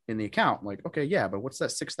 108 in the account. I'm like, okay, yeah, but what's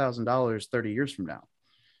that $6,000 30 years from now?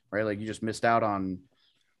 Right? Like you just missed out on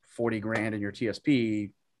 40 grand in your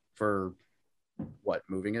TSP for what,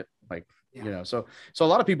 moving it? Like, so a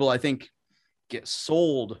lot of people, I think, get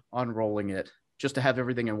sold on rolling it just to have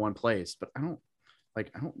everything in one place. But I don't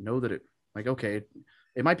know that it, like, okay,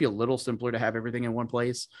 it might be a little simpler to have everything in one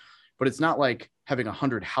place, but it's not like having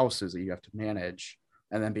 100 houses that you have to manage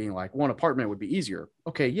and then being like, one apartment would be easier.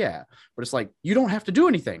 Okay, yeah. But it's like, you don't have to do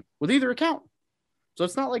anything with either account. So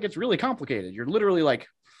it's not like it's really complicated. You're literally like,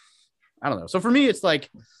 I don't know. So for me, it's like,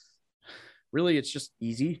 really, it's just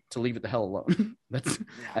easy to leave it the hell alone.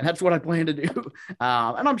 That's what I plan to do.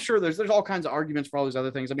 And I'm sure there's all kinds of arguments for all these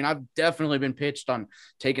other things. I mean, I've definitely been pitched on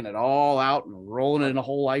taking it all out and rolling it in a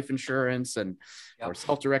whole life insurance and or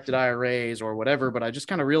self-directed IRAs or whatever. But I just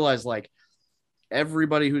kind of realized like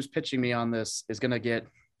everybody who's pitching me on this is going to get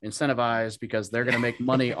incentivized because they're going to make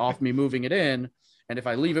money off me moving it in. And if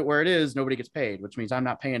I leave it where it is, nobody gets paid, which means I'm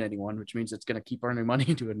not paying anyone, which means it's going to keep earning money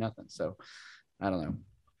doing nothing. So I don't know.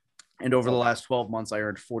 And over the last 12 months, I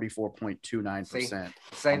earned 44.29%.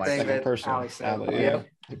 Same thing that person. Ali said. So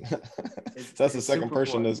that's the second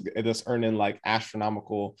person that's earning like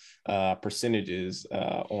astronomical percentages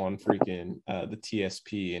on freaking the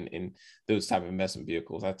TSP and those type of investment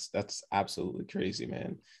vehicles. That's absolutely crazy,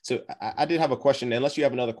 man. So I did have a question, unless you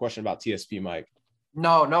have another question about TSP, Mike.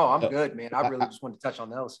 No, I'm good, man. I really just wanted to touch on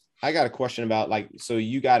those. I got a question about like, so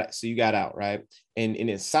you got out, right? And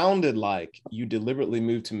it sounded like you deliberately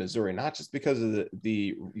moved to Missouri, not just because of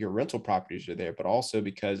your rental properties are there, but also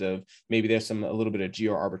because of maybe there's a little bit of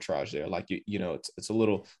geo arbitrage there. Like, it's a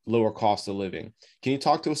little lower cost of living. Can you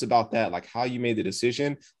talk to us about that? Like how you made the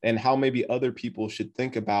decision and how maybe other people should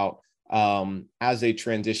think about as they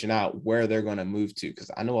transition out, where they're going to move to?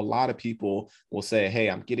 Because I know a lot of people will say, hey,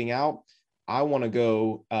 I'm getting out. I want to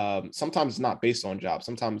go, sometimes it's not based on jobs.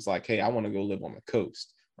 Sometimes it's like, hey, I want to go live on the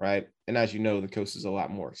coast, right? And as you know, the coast is a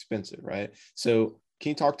lot more expensive, right? So can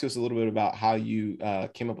you talk to us a little bit about how you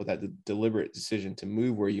came up with that deliberate decision to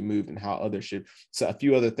move where you moved and how so a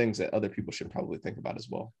few other things that other people should probably think about as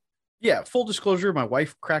well? Yeah, full disclosure, my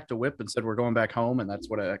wife cracked a whip and said we're going back home, and that's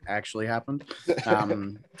what actually happened.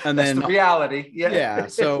 And then the reality, yeah.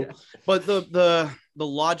 So, but the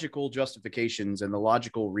logical justifications and the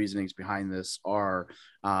logical reasonings behind this are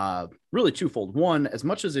really twofold. One, as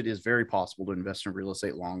much as it is very possible to invest in real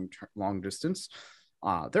estate long distance,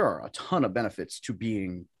 there are a ton of benefits to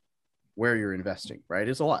being where you're investing. Right,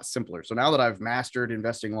 it's a lot simpler. So now that I've mastered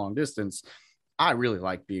investing long distance, I really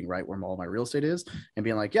like being right where all my real estate is and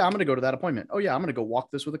being like, yeah, I'm going to go to that appointment. Oh yeah, I'm going to go walk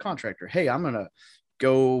this with a contractor. Hey, I'm going to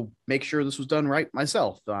go make sure this was done right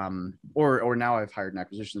myself. Or now I've hired an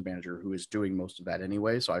acquisitions manager who is doing most of that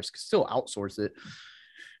anyway. So I still outsource it,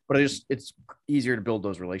 but it's easier to build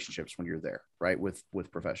those relationships when you're there, right? With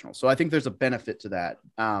professionals. So I think there's a benefit to that.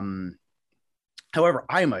 However,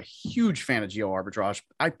 I am a huge fan of geo arbitrage.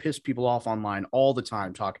 I piss people off online all the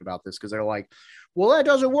time talking about this because they're like, well, that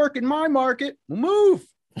doesn't work in my market. Well, move.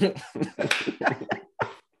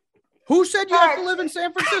 Who said you have to live in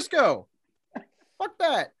San Francisco? Fuck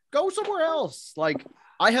that. Go somewhere else. Like,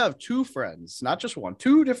 I have two friends, not just one,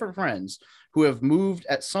 two different friends who have moved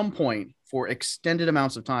at some point for extended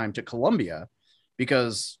amounts of time to Colombia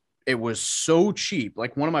because it was so cheap.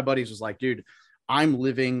 Like, one of my buddies was like, dude, I'm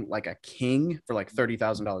living like a king for like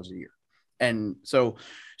 $30,000 a year. And so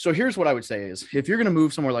here's what I would say is if you're going to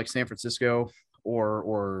move somewhere like San Francisco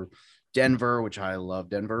or Denver, which I love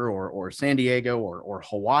Denver, or San Diego or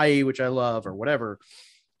Hawaii, which I love, or whatever,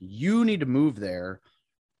 you need to move there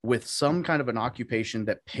with some kind of an occupation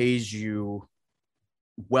that pays you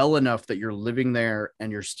well enough that you're living there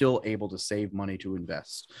and you're still able to save money to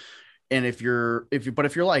invest. And if you're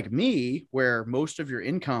like me, where most of your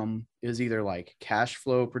income is either like cash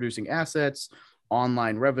flow producing assets,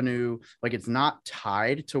 online revenue, like it's not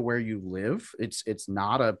tied to where you live. It's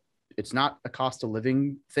not a cost of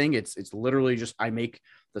living thing. It's literally just, I make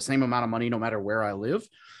the same amount of money no matter where I live.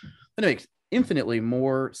 Then it makes infinitely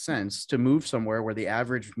more sense to move somewhere where the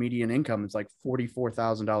average median income is like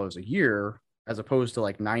 $44,000 a year, as opposed to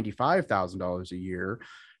like $95,000 a year,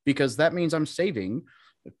 because that means I'm saving,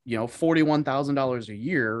 $41,000 a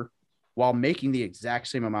year while making the exact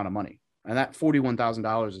same amount of money. And that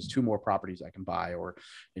 $41,000 is 2 more properties I can buy, or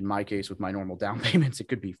in my case, with my normal down payments, it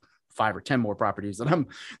could be 5 or 10 more properties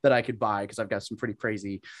that I could buy, because I've got some pretty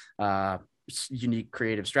crazy, unique,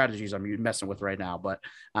 creative strategies I'm messing with right now. But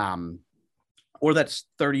or that's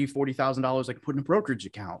 $40,000 I can put in a brokerage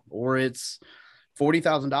account, or it's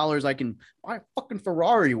 $40,000 I can buy a fucking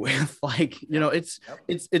Ferrari with. Like,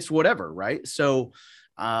 it's whatever, right? So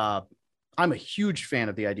I'm a huge fan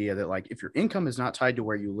of the idea that like if your income is not tied to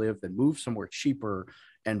where you live, then move somewhere cheaper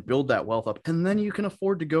and build that wealth up, and then you can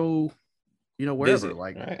afford to go, wherever. Visit,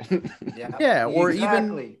 like, right? yeah, or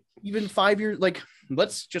exactly. even 5 years. Like,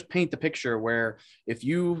 let's just paint the picture where if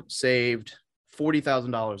you saved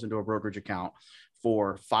 $40,000 into a brokerage account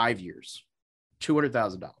for 5 years,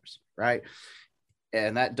 $200,000, right?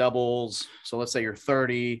 And that doubles. So let's say you're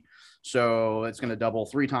 30. So it's going to double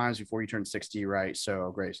 3 times before you turn 60, right?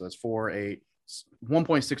 So great. So that's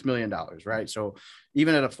 $1.6 million, right? So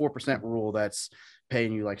even at a 4% rule, that's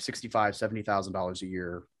paying you like $65,000, $70,000 a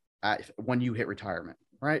year when you hit retirement,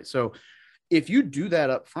 right? So if you do that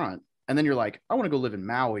up front, and then you're like, I want to go live in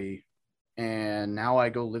Maui, and now I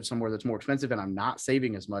go live somewhere that's more expensive and I'm not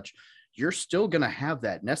saving as much, you're still going to have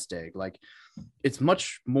that nest egg. Like, it's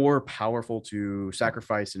much more powerful to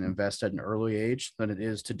sacrifice and invest at an early age than it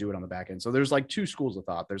is to do it on the back end. So there's like 2 schools of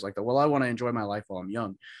thought. There's like I want to enjoy my life while I'm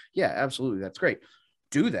young. Yeah, absolutely. That's great.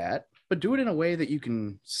 Do that, but do it in a way that you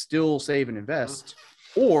can still save and invest,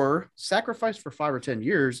 or sacrifice for 5 or 10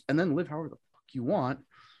 years and then live however the fuck you want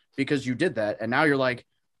because you did that. And now you're like,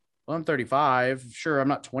 well, I'm 35. Sure, I'm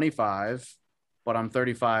not 25, but I'm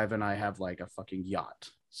 35 and I have like a fucking yacht.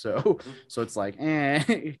 So it's like,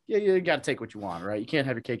 you got to take what you want, right? You can't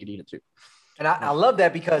have your cake and eat it too. And I love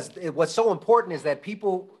that because what's so important is that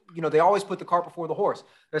people, they always put the cart before the horse.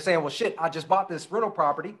 They're saying, well, shit, I just bought this rental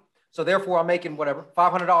property. So therefore I'm making whatever,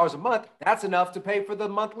 $500 a month. That's enough to pay for the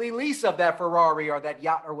monthly lease of that Ferrari or that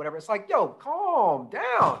yacht or whatever. It's like, yo, calm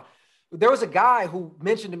down. There was a guy who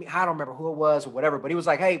mentioned to me, I don't remember who it was or whatever, but he was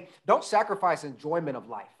like, hey, don't sacrifice enjoyment of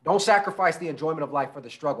life. Don't sacrifice the enjoyment of life for the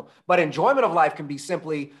struggle. But enjoyment of life can be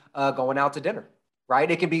simply going out to dinner,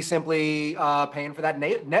 right? It can be simply paying for that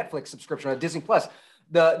Netflix subscription or Disney Plus.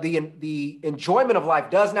 The enjoyment of life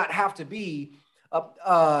does not have to be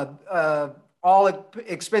all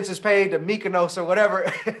expenses paid to Mykonos or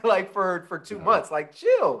whatever, like for 2 months. Like,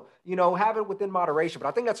 chill, have it within moderation. But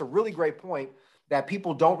I think that's a really great point that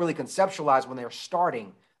people don't really conceptualize when they're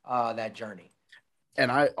starting that journey.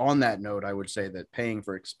 And on that note, I would say that paying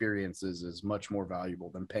for experiences is much more valuable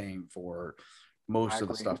than paying for most of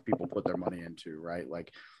the stuff people put their money into, right?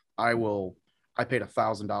 Like I paid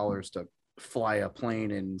 $1,000 to fly a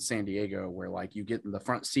plane in San Diego where like you get in the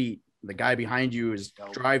front seat, the guy behind you is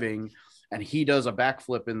driving and he does a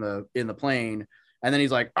backflip in the plane. And then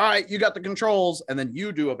he's like, all right, you got the controls. And then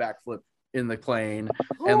you do a backflip in the plane.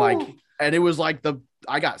 Ooh. And it was like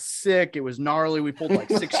I got sick. It was gnarly. We pulled like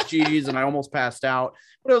 6 Gs and I almost passed out,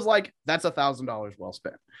 but it was like, that's $1,000 well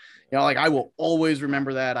spent. Like I will always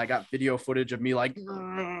remember that. I got video footage of me like,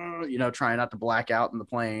 trying not to black out in the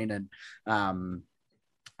plane. And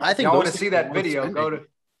I think y'all want to see that video, go to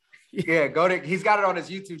he's got it on his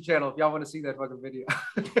YouTube channel. If y'all want to see that fucking video.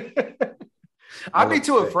 I'd be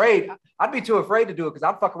too afraid to do it because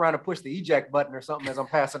I'd fuck around and push the eject button or something as I'm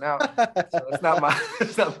passing out. So it's not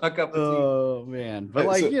my cup of tea. Oh man. But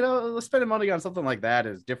like, spending money on something like that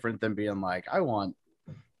is different than being like, I want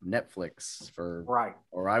Netflix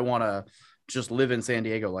or I want to just live in San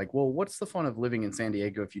Diego. Like, well, what's the fun of living in San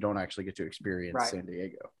Diego if you don't actually get to experience San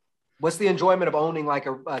Diego? What's the enjoyment of owning like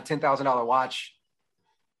a $10,000 watch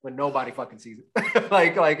when nobody fucking sees it?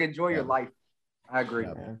 like enjoy your life. I agree.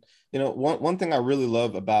 Yeah, one thing I really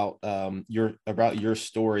love about your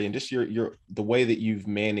story and just the way that you've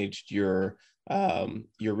managed your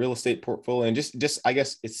real estate portfolio and just I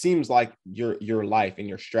guess it seems like your life and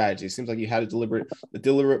your strategy. It seems like you had a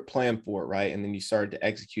deliberate plan for it, right? And then you started to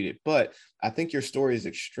execute it. But I think your story is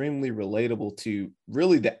extremely relatable to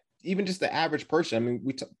really even just the average person. I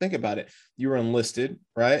mean, think about it. You were enlisted,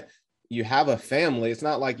 right? You have a family. It's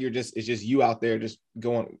not like it's just you out there just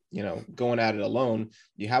going at it alone.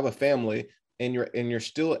 You have a family and you're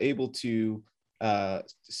still able to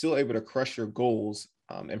crush your goals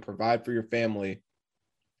and provide for your family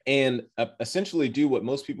and essentially do what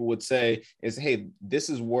most people would say is, hey, this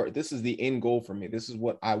is the end goal for me. This is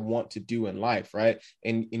what I want to do in life. Right.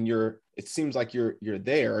 And it seems like you're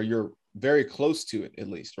there or you're very close to it at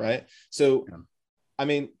least. Right. So, yeah. I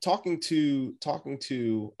mean, talking to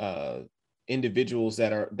individuals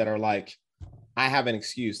that are like, I have an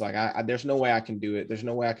excuse. Like, there's no way I can do it. There's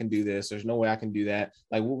no way I can do this. There's no way I can do that.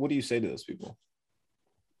 Like, what do you say to those people?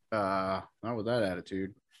 Not with that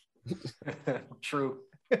attitude. True.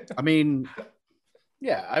 I mean,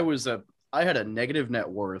 yeah, I had a negative net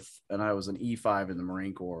worth and I was an E5 in the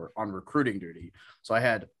Marine Corps on recruiting duty. So I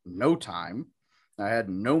had no time. I had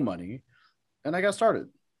no money and I got started.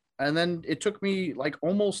 And then it took me like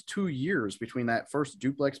almost 2 years between that first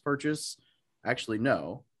duplex purchase. Actually,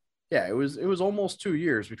 no. Yeah, it was almost 2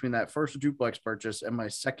 years between that first duplex purchase and my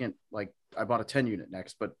second, like I bought a 10 unit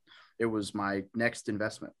next, but It was my next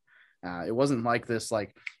investment. It wasn't like this,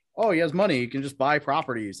 like, oh, he has money, you can just buy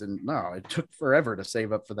properties. And no, it took forever to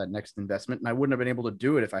save up for that next investment. And I wouldn't have been able to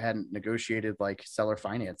do it if I hadn't negotiated like seller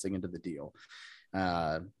financing into the deal.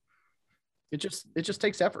 It just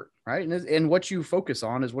takes effort, right? And what you focus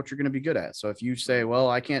on is what you're going to be good at. So if you say, well,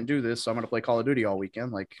 I can't do this, so I'm going to play Call of Duty all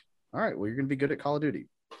weekend, like, all right, well, you're going to be good at Call of Duty.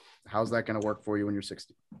 How's that going to work for you when you're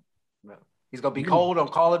 60? No. He's going to be cold on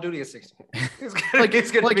Call of Duty at 60.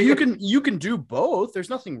 You can do both. There's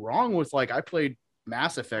nothing wrong with, like, I played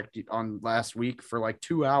Mass Effect on last week for like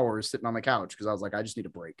 2 hours sitting on the couch because I was like, I just need a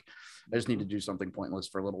break. I just need to do something pointless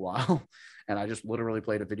for a little while. And I just literally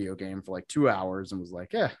played a video game for like 2 hours and was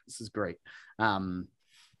like, yeah, this is great. But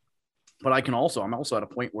I'm also at a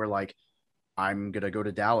point where like, I'm going to go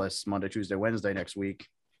to Dallas Monday, Tuesday, Wednesday next week.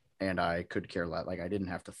 And I could care less. Like, I didn't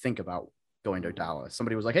have to think about going to Dallas.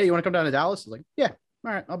 Somebody was like, hey, you want to come down to Dallas? I was like, yeah,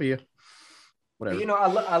 all right, I'll be here. Whatever. You know,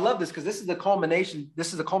 I love this because this is the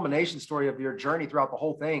culmination story of your journey throughout the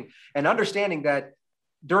whole thing, and understanding that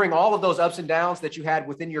during all of those ups and downs that you had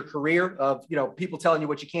within your career of, you know, people telling you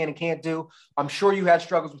what you can and can't do. I'm sure you had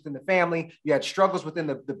struggles within the family. You had struggles within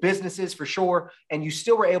the businesses for sure. And you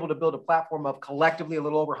still were able to build a platform of collectively a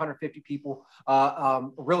little over 150 people,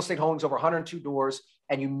 real estate holdings over 102 doors.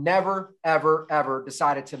 And you never, ever, ever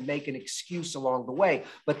decided to make an excuse along the way.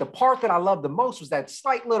 But the part that I loved the most was that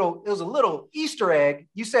it was a little Easter egg.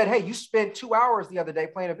 You said, hey, you spent 2 hours the other day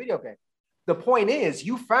playing a video game. The point is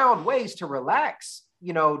you found ways to relax,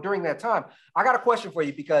 you know, during that time. I got a question for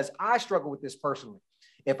you because I struggle with this personally.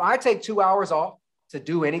 If I take 2 hours off to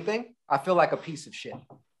do anything, I feel like a piece of shit.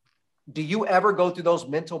 Do you ever go through those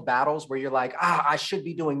mental battles where you're like, I should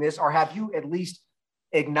be doing this? Or have you at least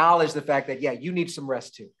acknowledged the fact that, yeah, you need some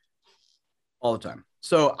rest too? All the time.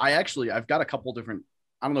 So I've got a couple different,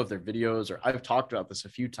 I don't know if they're videos or I've talked about this a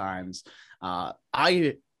few times.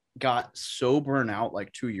 I got so burnt out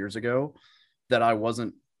like 2 years ago that I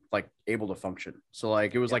wasn't like able to function. So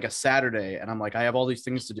like, it was like a Saturday and I'm like, I have all these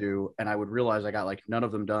things to do. And I would realize I got like none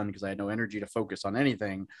of them done because I had no energy to focus on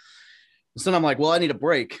anything. So then I'm like, well, I need a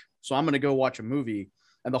break. So I'm going to go watch a movie.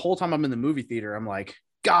 And the whole time I'm in the movie theater, I'm like,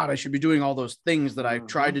 God, I should be doing all those things that I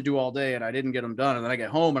tried to do all day and I didn't get them done. And then I get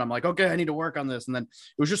home and I'm like, okay, I need to work on this. And then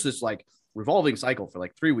it was just this like revolving cycle for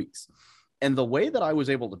like 3 weeks. And the way that I was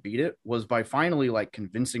able to beat it was by finally like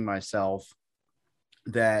convincing myself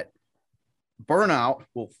that burnout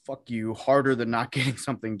will fuck you harder than not getting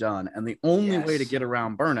something done. And the only way to get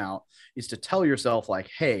around burnout is to tell yourself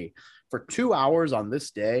like, hey, for 2 hours on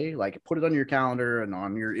this day, like put it on your calendar and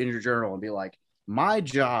in your journal and be like, my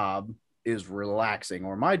job is relaxing,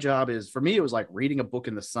 or my job is, for me, it was like reading a book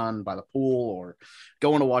in the sun by the pool or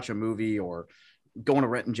going to watch a movie or going to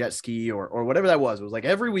rent and jet ski or whatever that was. It was like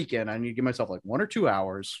every weekend I need to give myself like 1 or 2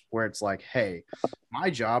 hours where it's like, hey,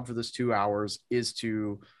 my job for this 2 hours is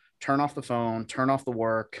to turn off the phone, turn off the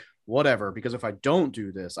work, whatever, because if I don't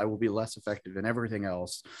do this, I will be less effective in everything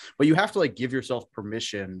else. But you have to like give yourself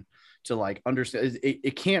permission to like understand.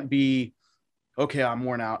 It can't be, okay, I'm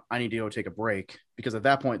worn out, I need to go take a break, because at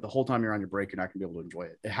that point, the whole time you're on your break, you're not gonna be able to enjoy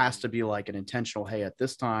it. It has to be like an intentional, hey, at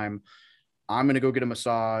this time, I'm gonna go get a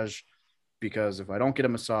massage, because if I don't get a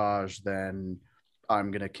massage, then I'm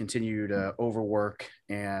going to continue to overwork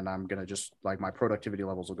and I'm going to just like my productivity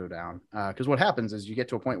levels will go down. Because what happens is you get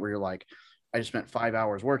to a point where you're like, I just spent 5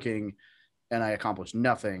 hours working and I accomplished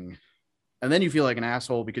nothing. And then you feel like an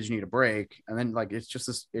asshole because you need a break. And then like, it's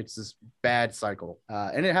this bad cycle.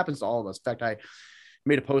 And it happens to all of us. In fact, I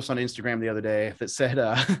made a post on Instagram the other day that said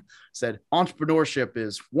entrepreneurship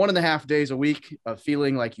is 1.5 days a week of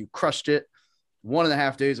feeling like you crushed it.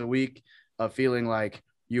 1.5 days a week of feeling like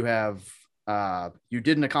you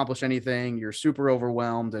didn't accomplish anything. You're super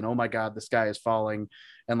overwhelmed and, oh my God, the sky is falling.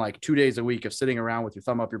 And like 2 days a week of sitting around with your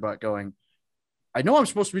thumb up your butt going, I know I'm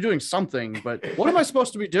supposed to be doing something, but what am I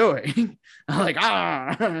supposed to be doing? I'm like,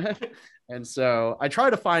 And so I try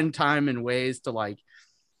to find time and ways to like,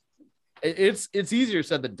 it's easier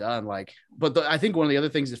said than done. Like, but I think one of the other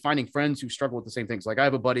things is finding friends who struggle with the same things. Like I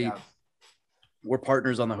have a buddy, we're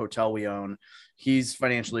partners on the hotel we own. He's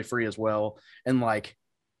financially free as well. And like,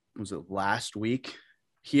 was it last week?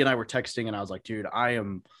 He and I were texting and I was like, dude,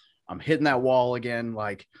 I'm hitting that wall again.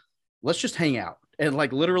 Like, let's just hang out. And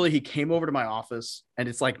like, literally he came over to my office and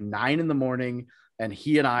it's like 9 a.m. and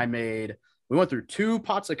he and I we went through 2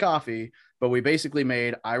 pots of coffee, but we basically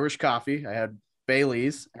made Irish coffee. I had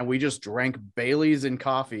Bailey's and we just drank Bailey's and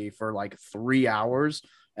coffee for like 3 hours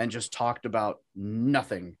and just talked about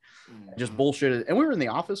nothing, just bullshitted. And we were in the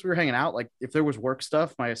office, we were hanging out. Like if there was work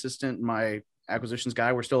stuff, my assistant, my acquisitions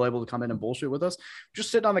guy were still able to come in and bullshit with us, just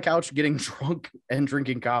sitting on the couch, getting drunk and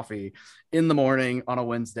drinking coffee in the morning on a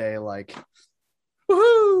Wednesday, like,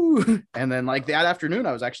 woohoo. And then like that afternoon,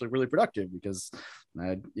 I was actually really productive because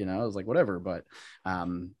I was like, whatever. But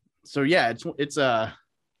so yeah,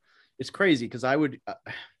 it's crazy because I won't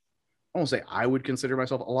say I would consider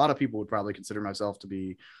myself. A lot of people would probably consider myself to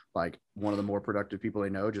be like one of the more productive people they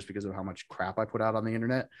know just because of how much crap I put out on the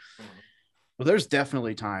internet. But there's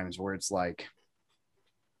definitely times where it's like,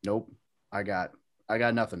 nope, I got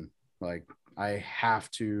nothing. Like I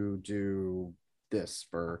have to do this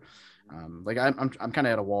for, like I'm kind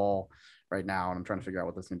of at a wall right now and I'm trying to figure out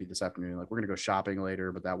what that's going to be this afternoon. Like we're going to go shopping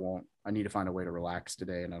later, but I need to find a way to relax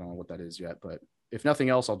today. And I don't know what that is yet, but if nothing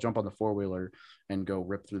else, I'll jump on the 4-wheeler and go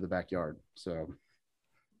rip through the backyard. So,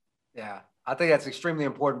 yeah, I think that's extremely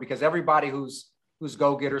important because everybody who's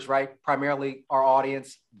go-getters, right? Primarily our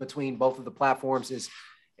audience between both of the platforms is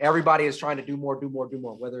everybody is trying to do more,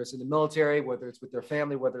 whether it's in the military, whether it's with their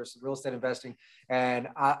family, whether it's real estate investing. And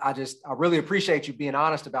I really appreciate you being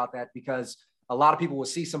honest about that because a lot of people will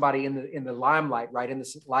see somebody in the limelight, right? In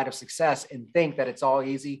the light of success and think that it's all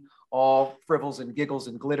easy, all frivels and giggles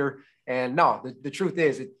and glitter. And no, the truth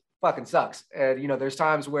is it fucking sucks. And, there's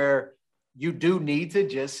times where you do need to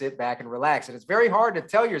just sit back and relax. And it's very hard to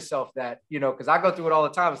tell yourself that, because I go through it all the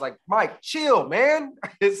time. It's like, Mike, chill, man.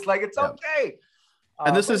 It's like, it's okay.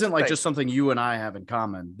 And this isn't like just something you and I have in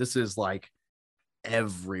common. This is like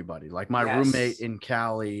everybody. Like my roommate in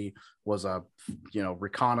Cali was a,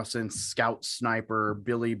 reconnaissance scout sniper,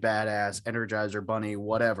 Billy Badass, Energizer Bunny,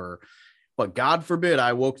 whatever. But God forbid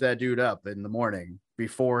I woke that dude up in the morning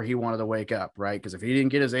before he wanted to wake up, right? Because if he didn't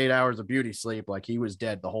get his 8 hours of beauty sleep, like he was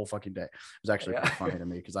dead the whole fucking day. It was actually kind of funny to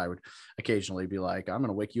me because I would occasionally be like, I'm going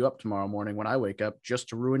to wake you up tomorrow morning when I wake up just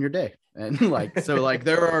to ruin your day. And like, so like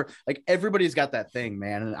there are like, everybody's got that thing,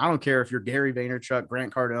 man. And I don't care if you're Gary Vaynerchuk,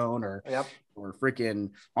 Grant Cardone, or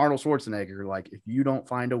freaking Arnold Schwarzenegger. Like if you don't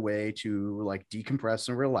find a way to like decompress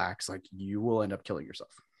and relax, like you will end up killing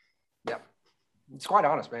yourself. Yeah. It's quite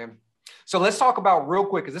honest, man. So let's talk about real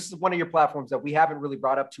quick, because this is one of your platforms that we haven't really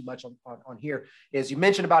brought up too much on here, is you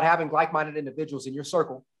mentioned about having like-minded individuals in your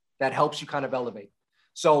circle that helps you kind of elevate.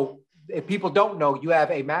 So if people don't know, you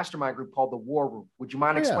have a mastermind group called the War Room. Would you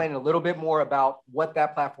mind explaining a little bit more about what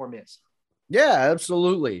that platform is? Yeah,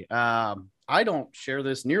 absolutely. I don't share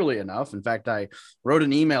this nearly enough. In fact, I wrote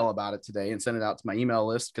an email about it today and sent it out to my email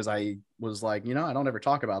list because I was like, I don't ever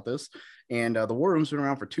talk about this. And the War Room's been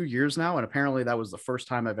around for 2 years now. And apparently that was the first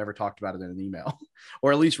time I've ever talked about it in an email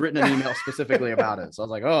or at least written an email specifically about it. So I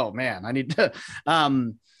was like, oh man, I need to,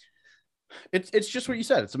 it's just what you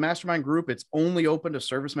said. It's a mastermind group. It's only open to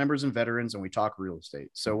service members and veterans, and we talk real estate.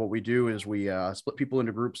 So what we do is we split people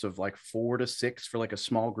into groups of like 4 to 6 for like a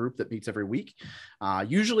small group that meets every week.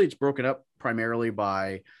 Usually it's broken up primarily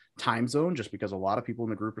by time zone, just because a lot of people in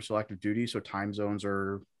the group are still active duty. So time zones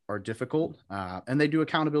are difficult. And they do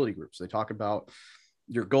accountability groups. They talk about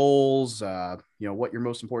your goals, what your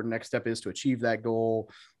most important next step is to achieve that goal,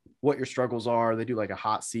 what your struggles are. They do like a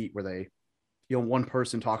hot seat where they, one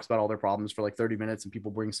person talks about all their problems for like 30 minutes and people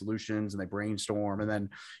bring solutions and they brainstorm. And then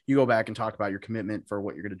you go back and talk about your commitment for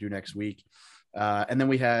what you're going to do next week. And then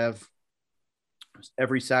we have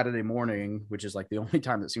every Saturday morning, which is like the only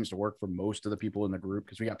time that seems to work for most of the people in the group.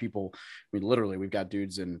 Cause we got people, literally we've got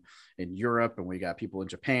dudes in Europe and we got people in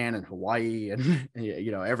Japan and Hawaii and,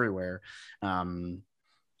 everywhere. On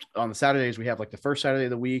the Saturdays, we have like the first Saturday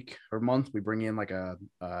of the week or month, we bring in like a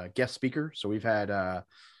guest speaker. So we've had,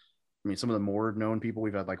 some of the more known people,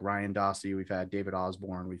 we've had like Ryan Dossey, we've had David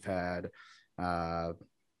Osborne, we've had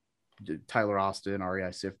Tyler Austin,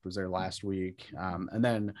 REI Sif was there last week. And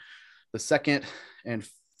then the second and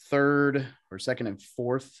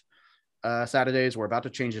fourth Saturdays, we're about to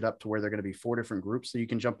change it up to where they're going to be 4 different groups that you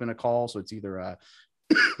can jump in a call. So it's either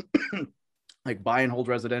like buy and hold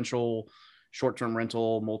residential, short-term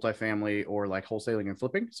rental, multifamily, or like wholesaling and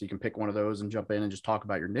flipping. So you can pick one of those and jump in and just talk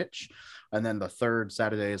about your niche. And then the third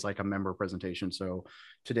Saturday is like a member presentation. So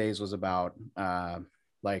today's was about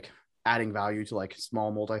like adding value to like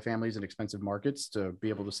small multifamilies in expensive markets to be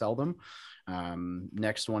able to sell them.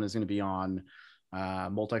 Next one is going to be on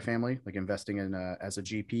multifamily, like investing in as a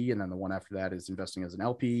GP. And then the one after that is investing as an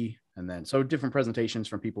LP. And then so different presentations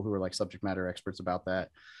from people who are like subject matter experts about that.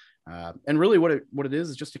 And really what it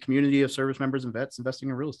is just a community of service members and vets investing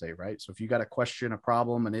in real estate, right? So if you got a question, a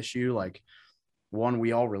problem, an issue, like one,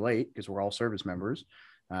 we all relate because we're all service members.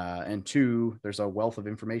 And 2, there's a wealth of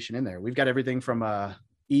information in there. We've got everything from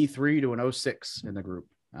E3 to an 06 in the group.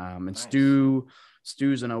 And nice.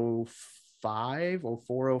 Stu's an 5 or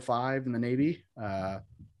 405 in the Navy.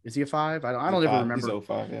 Is he a 5? I don't ever remember. He's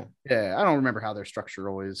 05, yeah. Yeah, I don't remember how their structure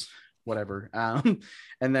always, whatever.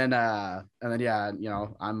 And then yeah, you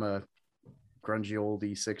know, I'm a grungy old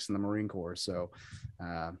E6 in the Marine Corps. So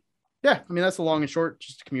yeah, I mean, that's the long and short,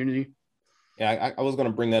 just a community. Yeah, I was going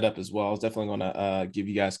to bring that up as well. I was definitely going to give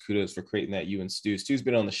you guys kudos for creating that. You and Stu. Stu's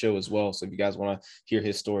been on the show as well. So if you guys want to hear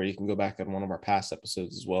his story, you can go back on one of our past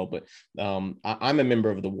episodes as well. But I'm a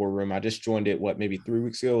member of the War Room. I just joined it, maybe 3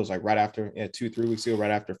 weeks ago? It was like right after, 2-3 weeks ago,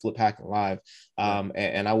 right after Flip Hacking Live.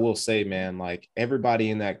 And I will say, man, like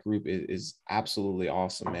everybody in that group is absolutely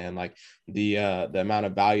awesome, man. Like the amount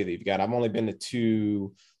of value that you've got. I've only been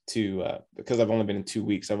to because I've only been in 2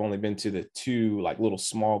 weeks. I've only been to the 2 like little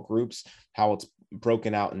small groups, how it's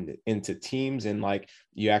broken out into teams, and like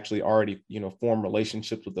you actually already, you know, form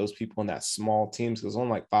relationships with those people in that small teams, because there's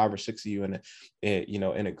only like 5 or 6 of you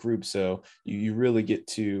in a group. So you really get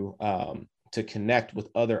to connect with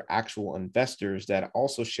other actual investors that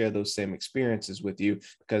also share those same experiences with you,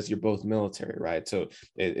 because you're both military, right? So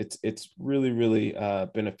it's really, really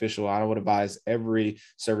beneficial. I would advise every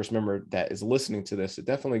service member that is listening to this to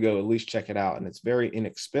definitely go at least check it out. And it's very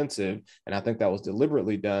inexpensive. And I think that was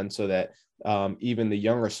deliberately done so that even the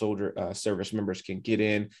younger service members can get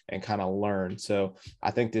in and kind of learn. So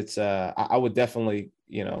I think it's I would definitely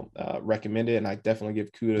recommend it, and I definitely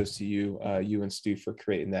give kudos to you and Stu for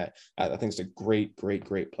creating that. I think it's a great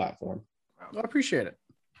platform. I appreciate it.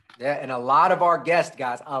 Yeah, and a lot of our guests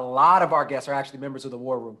are actually members of the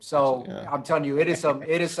War Room. So yeah. I'm telling you, it is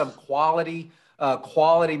some quality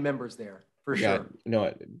members there. For sure.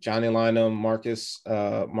 Johnny Lynham, Marcus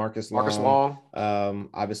Long.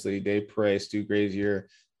 Obviously Dave Prey, Stu Grazier,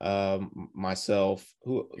 myself.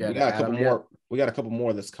 We got a couple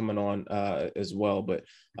more that's coming on as well. But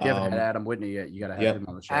if you haven't had Adam Whitney yet, you got to have him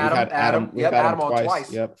on the show. Adam on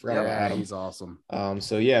twice. Yep, forgot about Adam. He's awesome.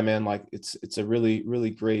 So yeah, man, like it's a really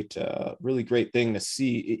great thing to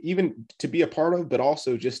see, even to be a part of, but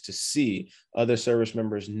also just to see other service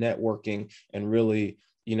members networking and really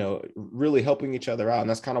helping each other out. And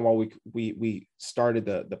that's kind of why we started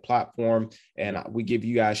the platform, and we give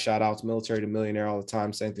you guys shout outs, Military to Millionaire, all the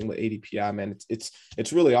time. Same thing with ADPI, man.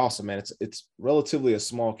 It's really awesome, man. It's relatively a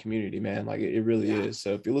small community, man. Like it really is.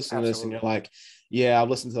 So if you listen to this and you're like, yeah, I've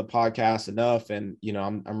listened to the podcast enough, and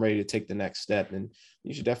I'm ready to take the next step, and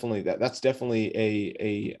you should definitely, that's definitely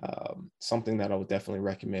a something that I would definitely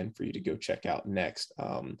recommend for you to go check out next,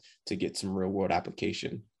 to get some real world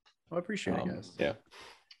application. I appreciate it, guys. Yeah.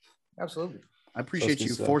 Absolutely. I appreciate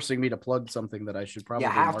you forcing me to plug something that I should probably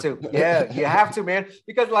have to. Yeah, you have to, man.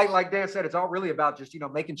 Because like Dan said, it's all really about just,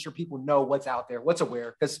 making sure people know what's out there, what's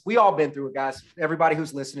aware, because we all been through it, guys. Everybody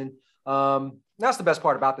who's listening. That's the best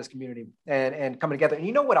part about this community and coming together. And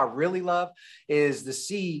you know what I really love is to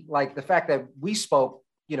see like the fact that we spoke,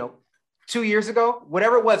 2 years ago,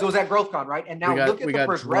 whatever it was at GrowthCon, right? And now look at the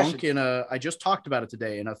progression. Drunk I just talked about it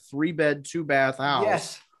today, in a 3-bed, 2-bath house.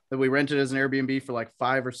 Yes. That we rented as an Airbnb for like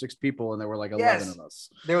 5 or 6 people, and there were like 11 of us.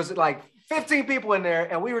 There was like 15 people in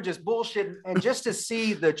there, and we were just bullshitting. And just to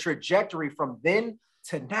see the trajectory from then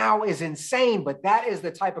to now is insane. But that is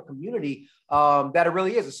the type of community that it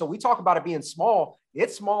really is. So we talk about it being small.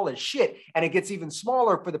 It's small as shit, and it gets even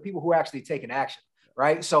smaller for the people who actually take an action,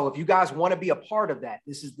 right? So if you guys want to be a part of that,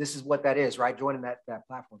 this is what that is, right? Joining that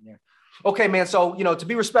platform there. Okay, man. So to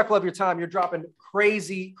be respectful of your time, you're dropping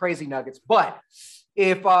crazy nuggets, but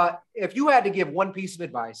if you had to give one piece of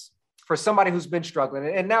advice for somebody who's been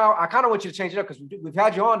struggling, and now I kind of want you to change it up because we've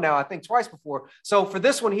had you on now, I think twice before. So for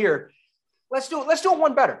this one here, let's do it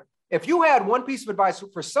one better. If you had one piece of advice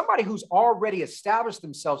for somebody who's already established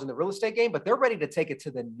themselves in the real estate game, but they're ready to take it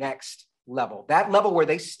to the next level, that level where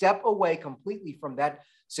they step away completely from that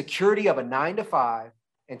security of a 9-to-5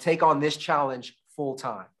 and take on this challenge full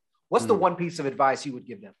time, what's the one piece of advice you would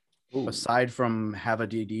give them? Aside from have a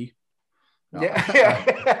DD? No.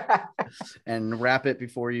 Yeah. And wrap it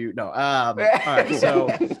before you. No. All right. So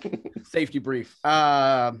safety brief.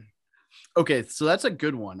 Okay. So that's a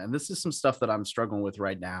good one. And this is some stuff that I'm struggling with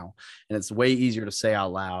right now. And it's way easier to say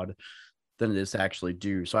out loud than it is to actually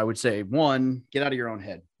do. So I would say, 1, get out of your own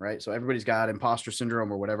head, right? So everybody's got imposter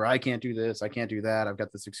syndrome or whatever. I can't do this. I can't do that. I've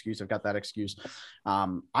got this excuse. I've got that excuse.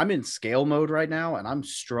 I'm in scale mode right now, and I'm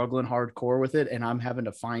struggling hardcore with it. And I'm having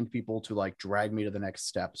to find people to like drag me to the next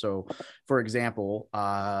step. So for example,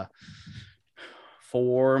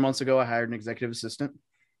 4 months ago, I hired an executive assistant.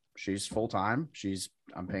 She's full-time.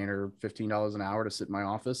 I'm paying her $15 an hour to sit in my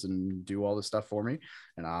office and do all this stuff for me.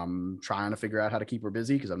 And I'm trying to figure out how to keep her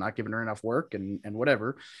busy because I'm not giving her enough work and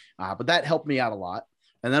whatever. But that helped me out a lot.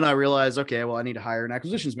 And then I realized, okay, well, I need to hire an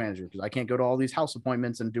acquisitions manager because I can't go to all these house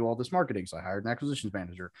appointments and do all this marketing. So I hired an acquisitions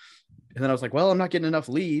manager. And then I was like, well, I'm not getting enough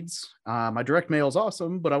leads. My direct mail is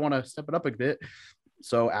awesome, but I want to step it up a bit.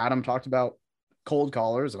 So Adam talked about cold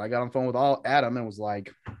callers, and I got on the phone with Adam and was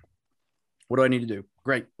like, what do I need to do?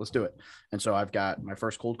 Great, let's do it. And so I've got my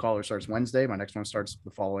first cold caller starts Wednesday. My next one starts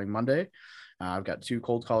the following Monday. I've got 2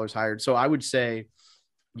 cold callers hired. So I would say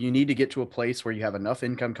you need to get to a place where you have enough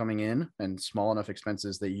income coming in and small enough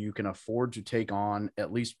expenses that you can afford to take on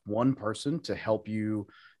at least one person to help you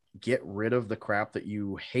get rid of the crap that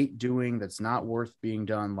you hate doing that's not worth being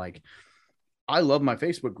done. Like, I love my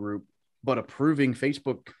Facebook group, but approving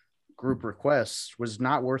Facebook group requests was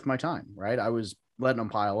not worth my time, right? I was letting them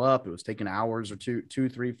pile up. It was taking hours or 2,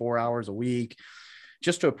 3, 4 hours a week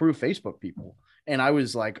just to approve Facebook people. And I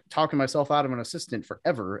was like talking myself out of an assistant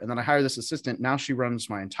forever. And then I hired this assistant. Now she runs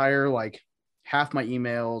my entire, like, half my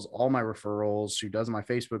emails, all my referrals. She does my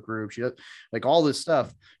Facebook group. She does like all this stuff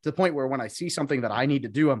to the point where when I see something that I need to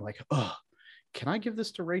do, I'm like, oh, can I give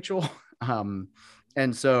this to Rachel?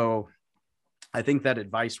 And so I think that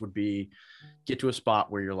advice would be get to a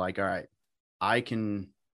spot where you're like, all right, I can,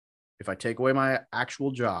 if I take away my actual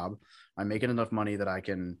job, I'm making enough money that I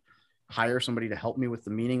can hire somebody to help me with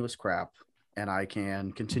the meaningless crap, and I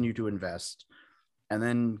can continue to invest, and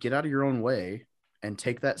then get out of your own way and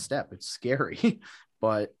take that step. It's scary,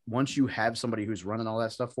 but once you have somebody who's running all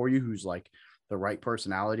that stuff for you, who's like the right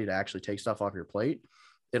personality to actually take stuff off your plate,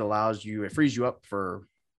 it frees you up for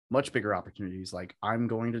much bigger opportunities. Like, I'm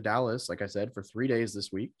going to Dallas, like I said, for 3 days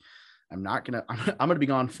this week. I'm going to be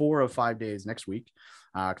gone 4 of 5 days next week.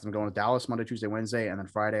 Cause I'm going to Dallas Monday, Tuesday, Wednesday. And then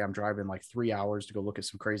Friday, I'm driving like 3 hours to go look at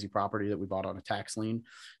some crazy property that we bought on a tax lien.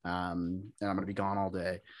 And I'm going to be gone all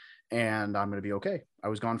day, and I'm going to be okay. I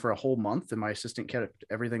was gone for a whole month, and my assistant kept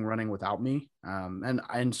everything running without me.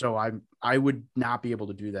 And so I would not be able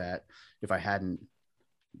to do that if I hadn't.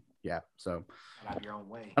 Yeah. So out of your own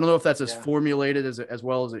way. I don't know if that's as formulated as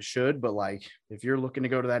well as it should, but like, if you're looking to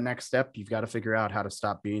go to that next step, you've got to figure out how to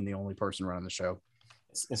stop being the only person running the show.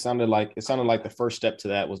 It sounded like the first step to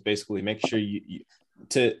that was basically make sure you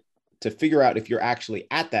to figure out if you're actually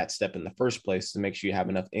at that step in the first place, to make sure you have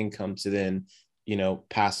enough income to then,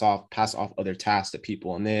 pass off other tasks to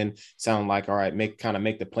people, and then sound like, all right, make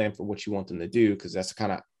the plan for what you want them to do. Cause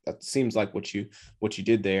that seems like what you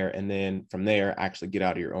did there. And then from there, actually get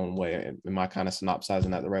out of your own way. Am I kind of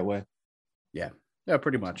synopsizing that the right way? Yeah,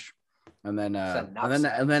 pretty much. And then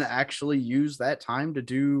actually use that time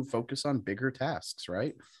to focus on bigger tasks,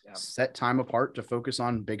 right? Yeah. Set time apart to focus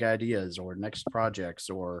on big ideas or next projects,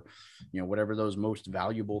 or, whatever those most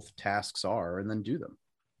valuable tasks are, and then do them.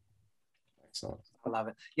 Excellent. I love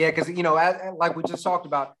it. Yeah. Cause like we just talked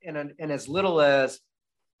about, in as little as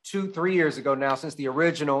 2-3 years ago now, since the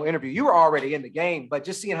original interview, you were already in the game, but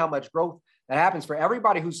just seeing how much growth that happens for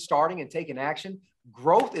everybody who's starting and taking action,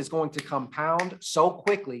 growth is going to compound so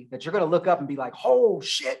quickly that you're going to look up and be like, oh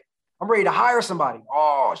shit, I'm ready to hire somebody.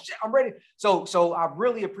 Oh shit, I'm ready. So I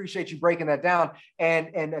really appreciate you breaking that down.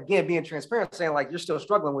 And again, being transparent, saying like, you're still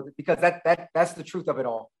struggling with it, because that's the truth of it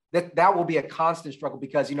all. That will be a constant struggle,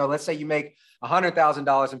 because, let's say you make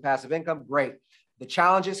 $100,000 in passive income. Great. The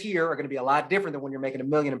challenges here are going to be a lot different than when you're making $1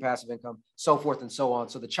 million in passive income, so forth and so on.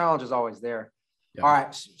 So the challenge is always there. Yeah. All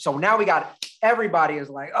right. So now we got everybody is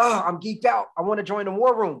like, oh, I'm geeked out. I want to join the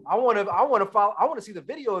war room. I want to see the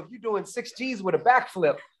video of you doing 6 Gs with a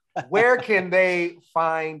backflip. Where can they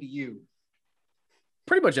find you?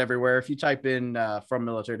 Pretty much everywhere. If you type in From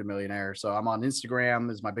Military to Millionaire. So I'm on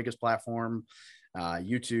Instagram, is my biggest platform,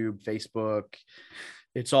 YouTube, Facebook.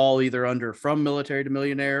 It's all either under From Military to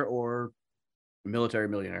Millionaire or Military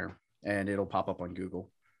Millionaire, and it'll pop up on Google,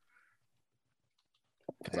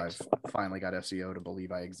 because I've finally got SEO to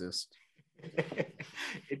believe I exist.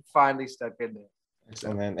 It finally stuck in there.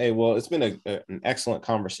 Excellent, man. Hey, well, it's been an excellent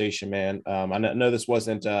conversation, man. I know this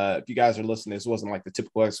wasn't, if you guys are listening, this wasn't like the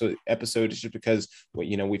typical episode. It's just because,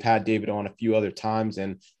 we've had David on a few other times,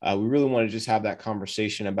 and we really want to just have that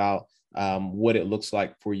conversation about what it looks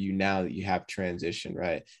like for you now that you have transitioned,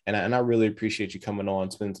 right? And I really appreciate you coming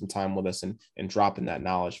on, spending some time with us, and dropping that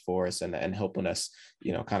knowledge for us, and helping us,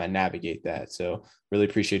 kind of navigate that. So really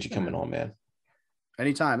appreciate you coming on, man.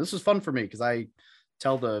 Anytime. This was fun for me, because I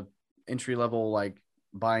tell the entry level, like,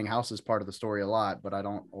 buying houses part of the story a lot, but I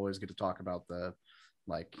don't always get to talk about the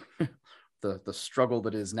the struggle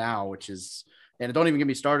that is now, which is, and don't even get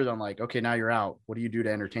me started on like, okay, now you're out, what do you do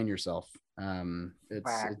to entertain yourself? There's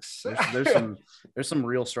some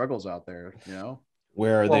real struggles out there,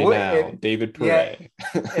 Where are Well, they now? David yeah,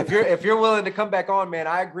 Pere. if you're willing to come back on, man,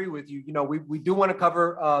 I agree with you. You know, we do want to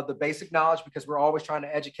cover the basic knowledge because we're always trying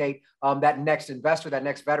to educate that next investor, that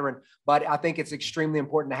next veteran. But I think it's extremely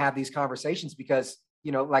important to have these conversations because,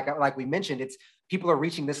 you know, like we mentioned, it's people are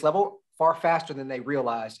reaching this level far faster than they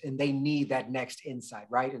realized, and they need that next insight,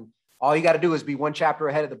 right? And all you got to do is be one chapter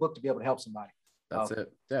ahead of the book to be able to help somebody. That's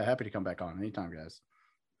it. Yeah, happy to come back on anytime, guys.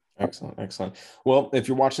 Excellent, excellent. Well, if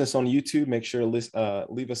you're watching this on YouTube, make sure to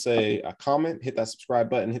leave us a comment, hit that subscribe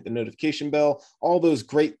button, hit the notification bell, all those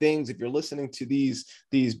great things. If you're listening to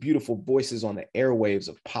these beautiful voices on the airwaves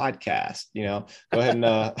of podcast, you know, go ahead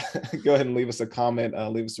and go ahead and leave us a comment,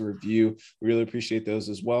 leave us a review. We really appreciate those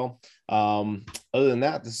as well. Other than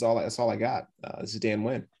that, that's all I got. This is Dan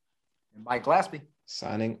Wynn. And Mike Glaspie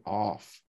signing off.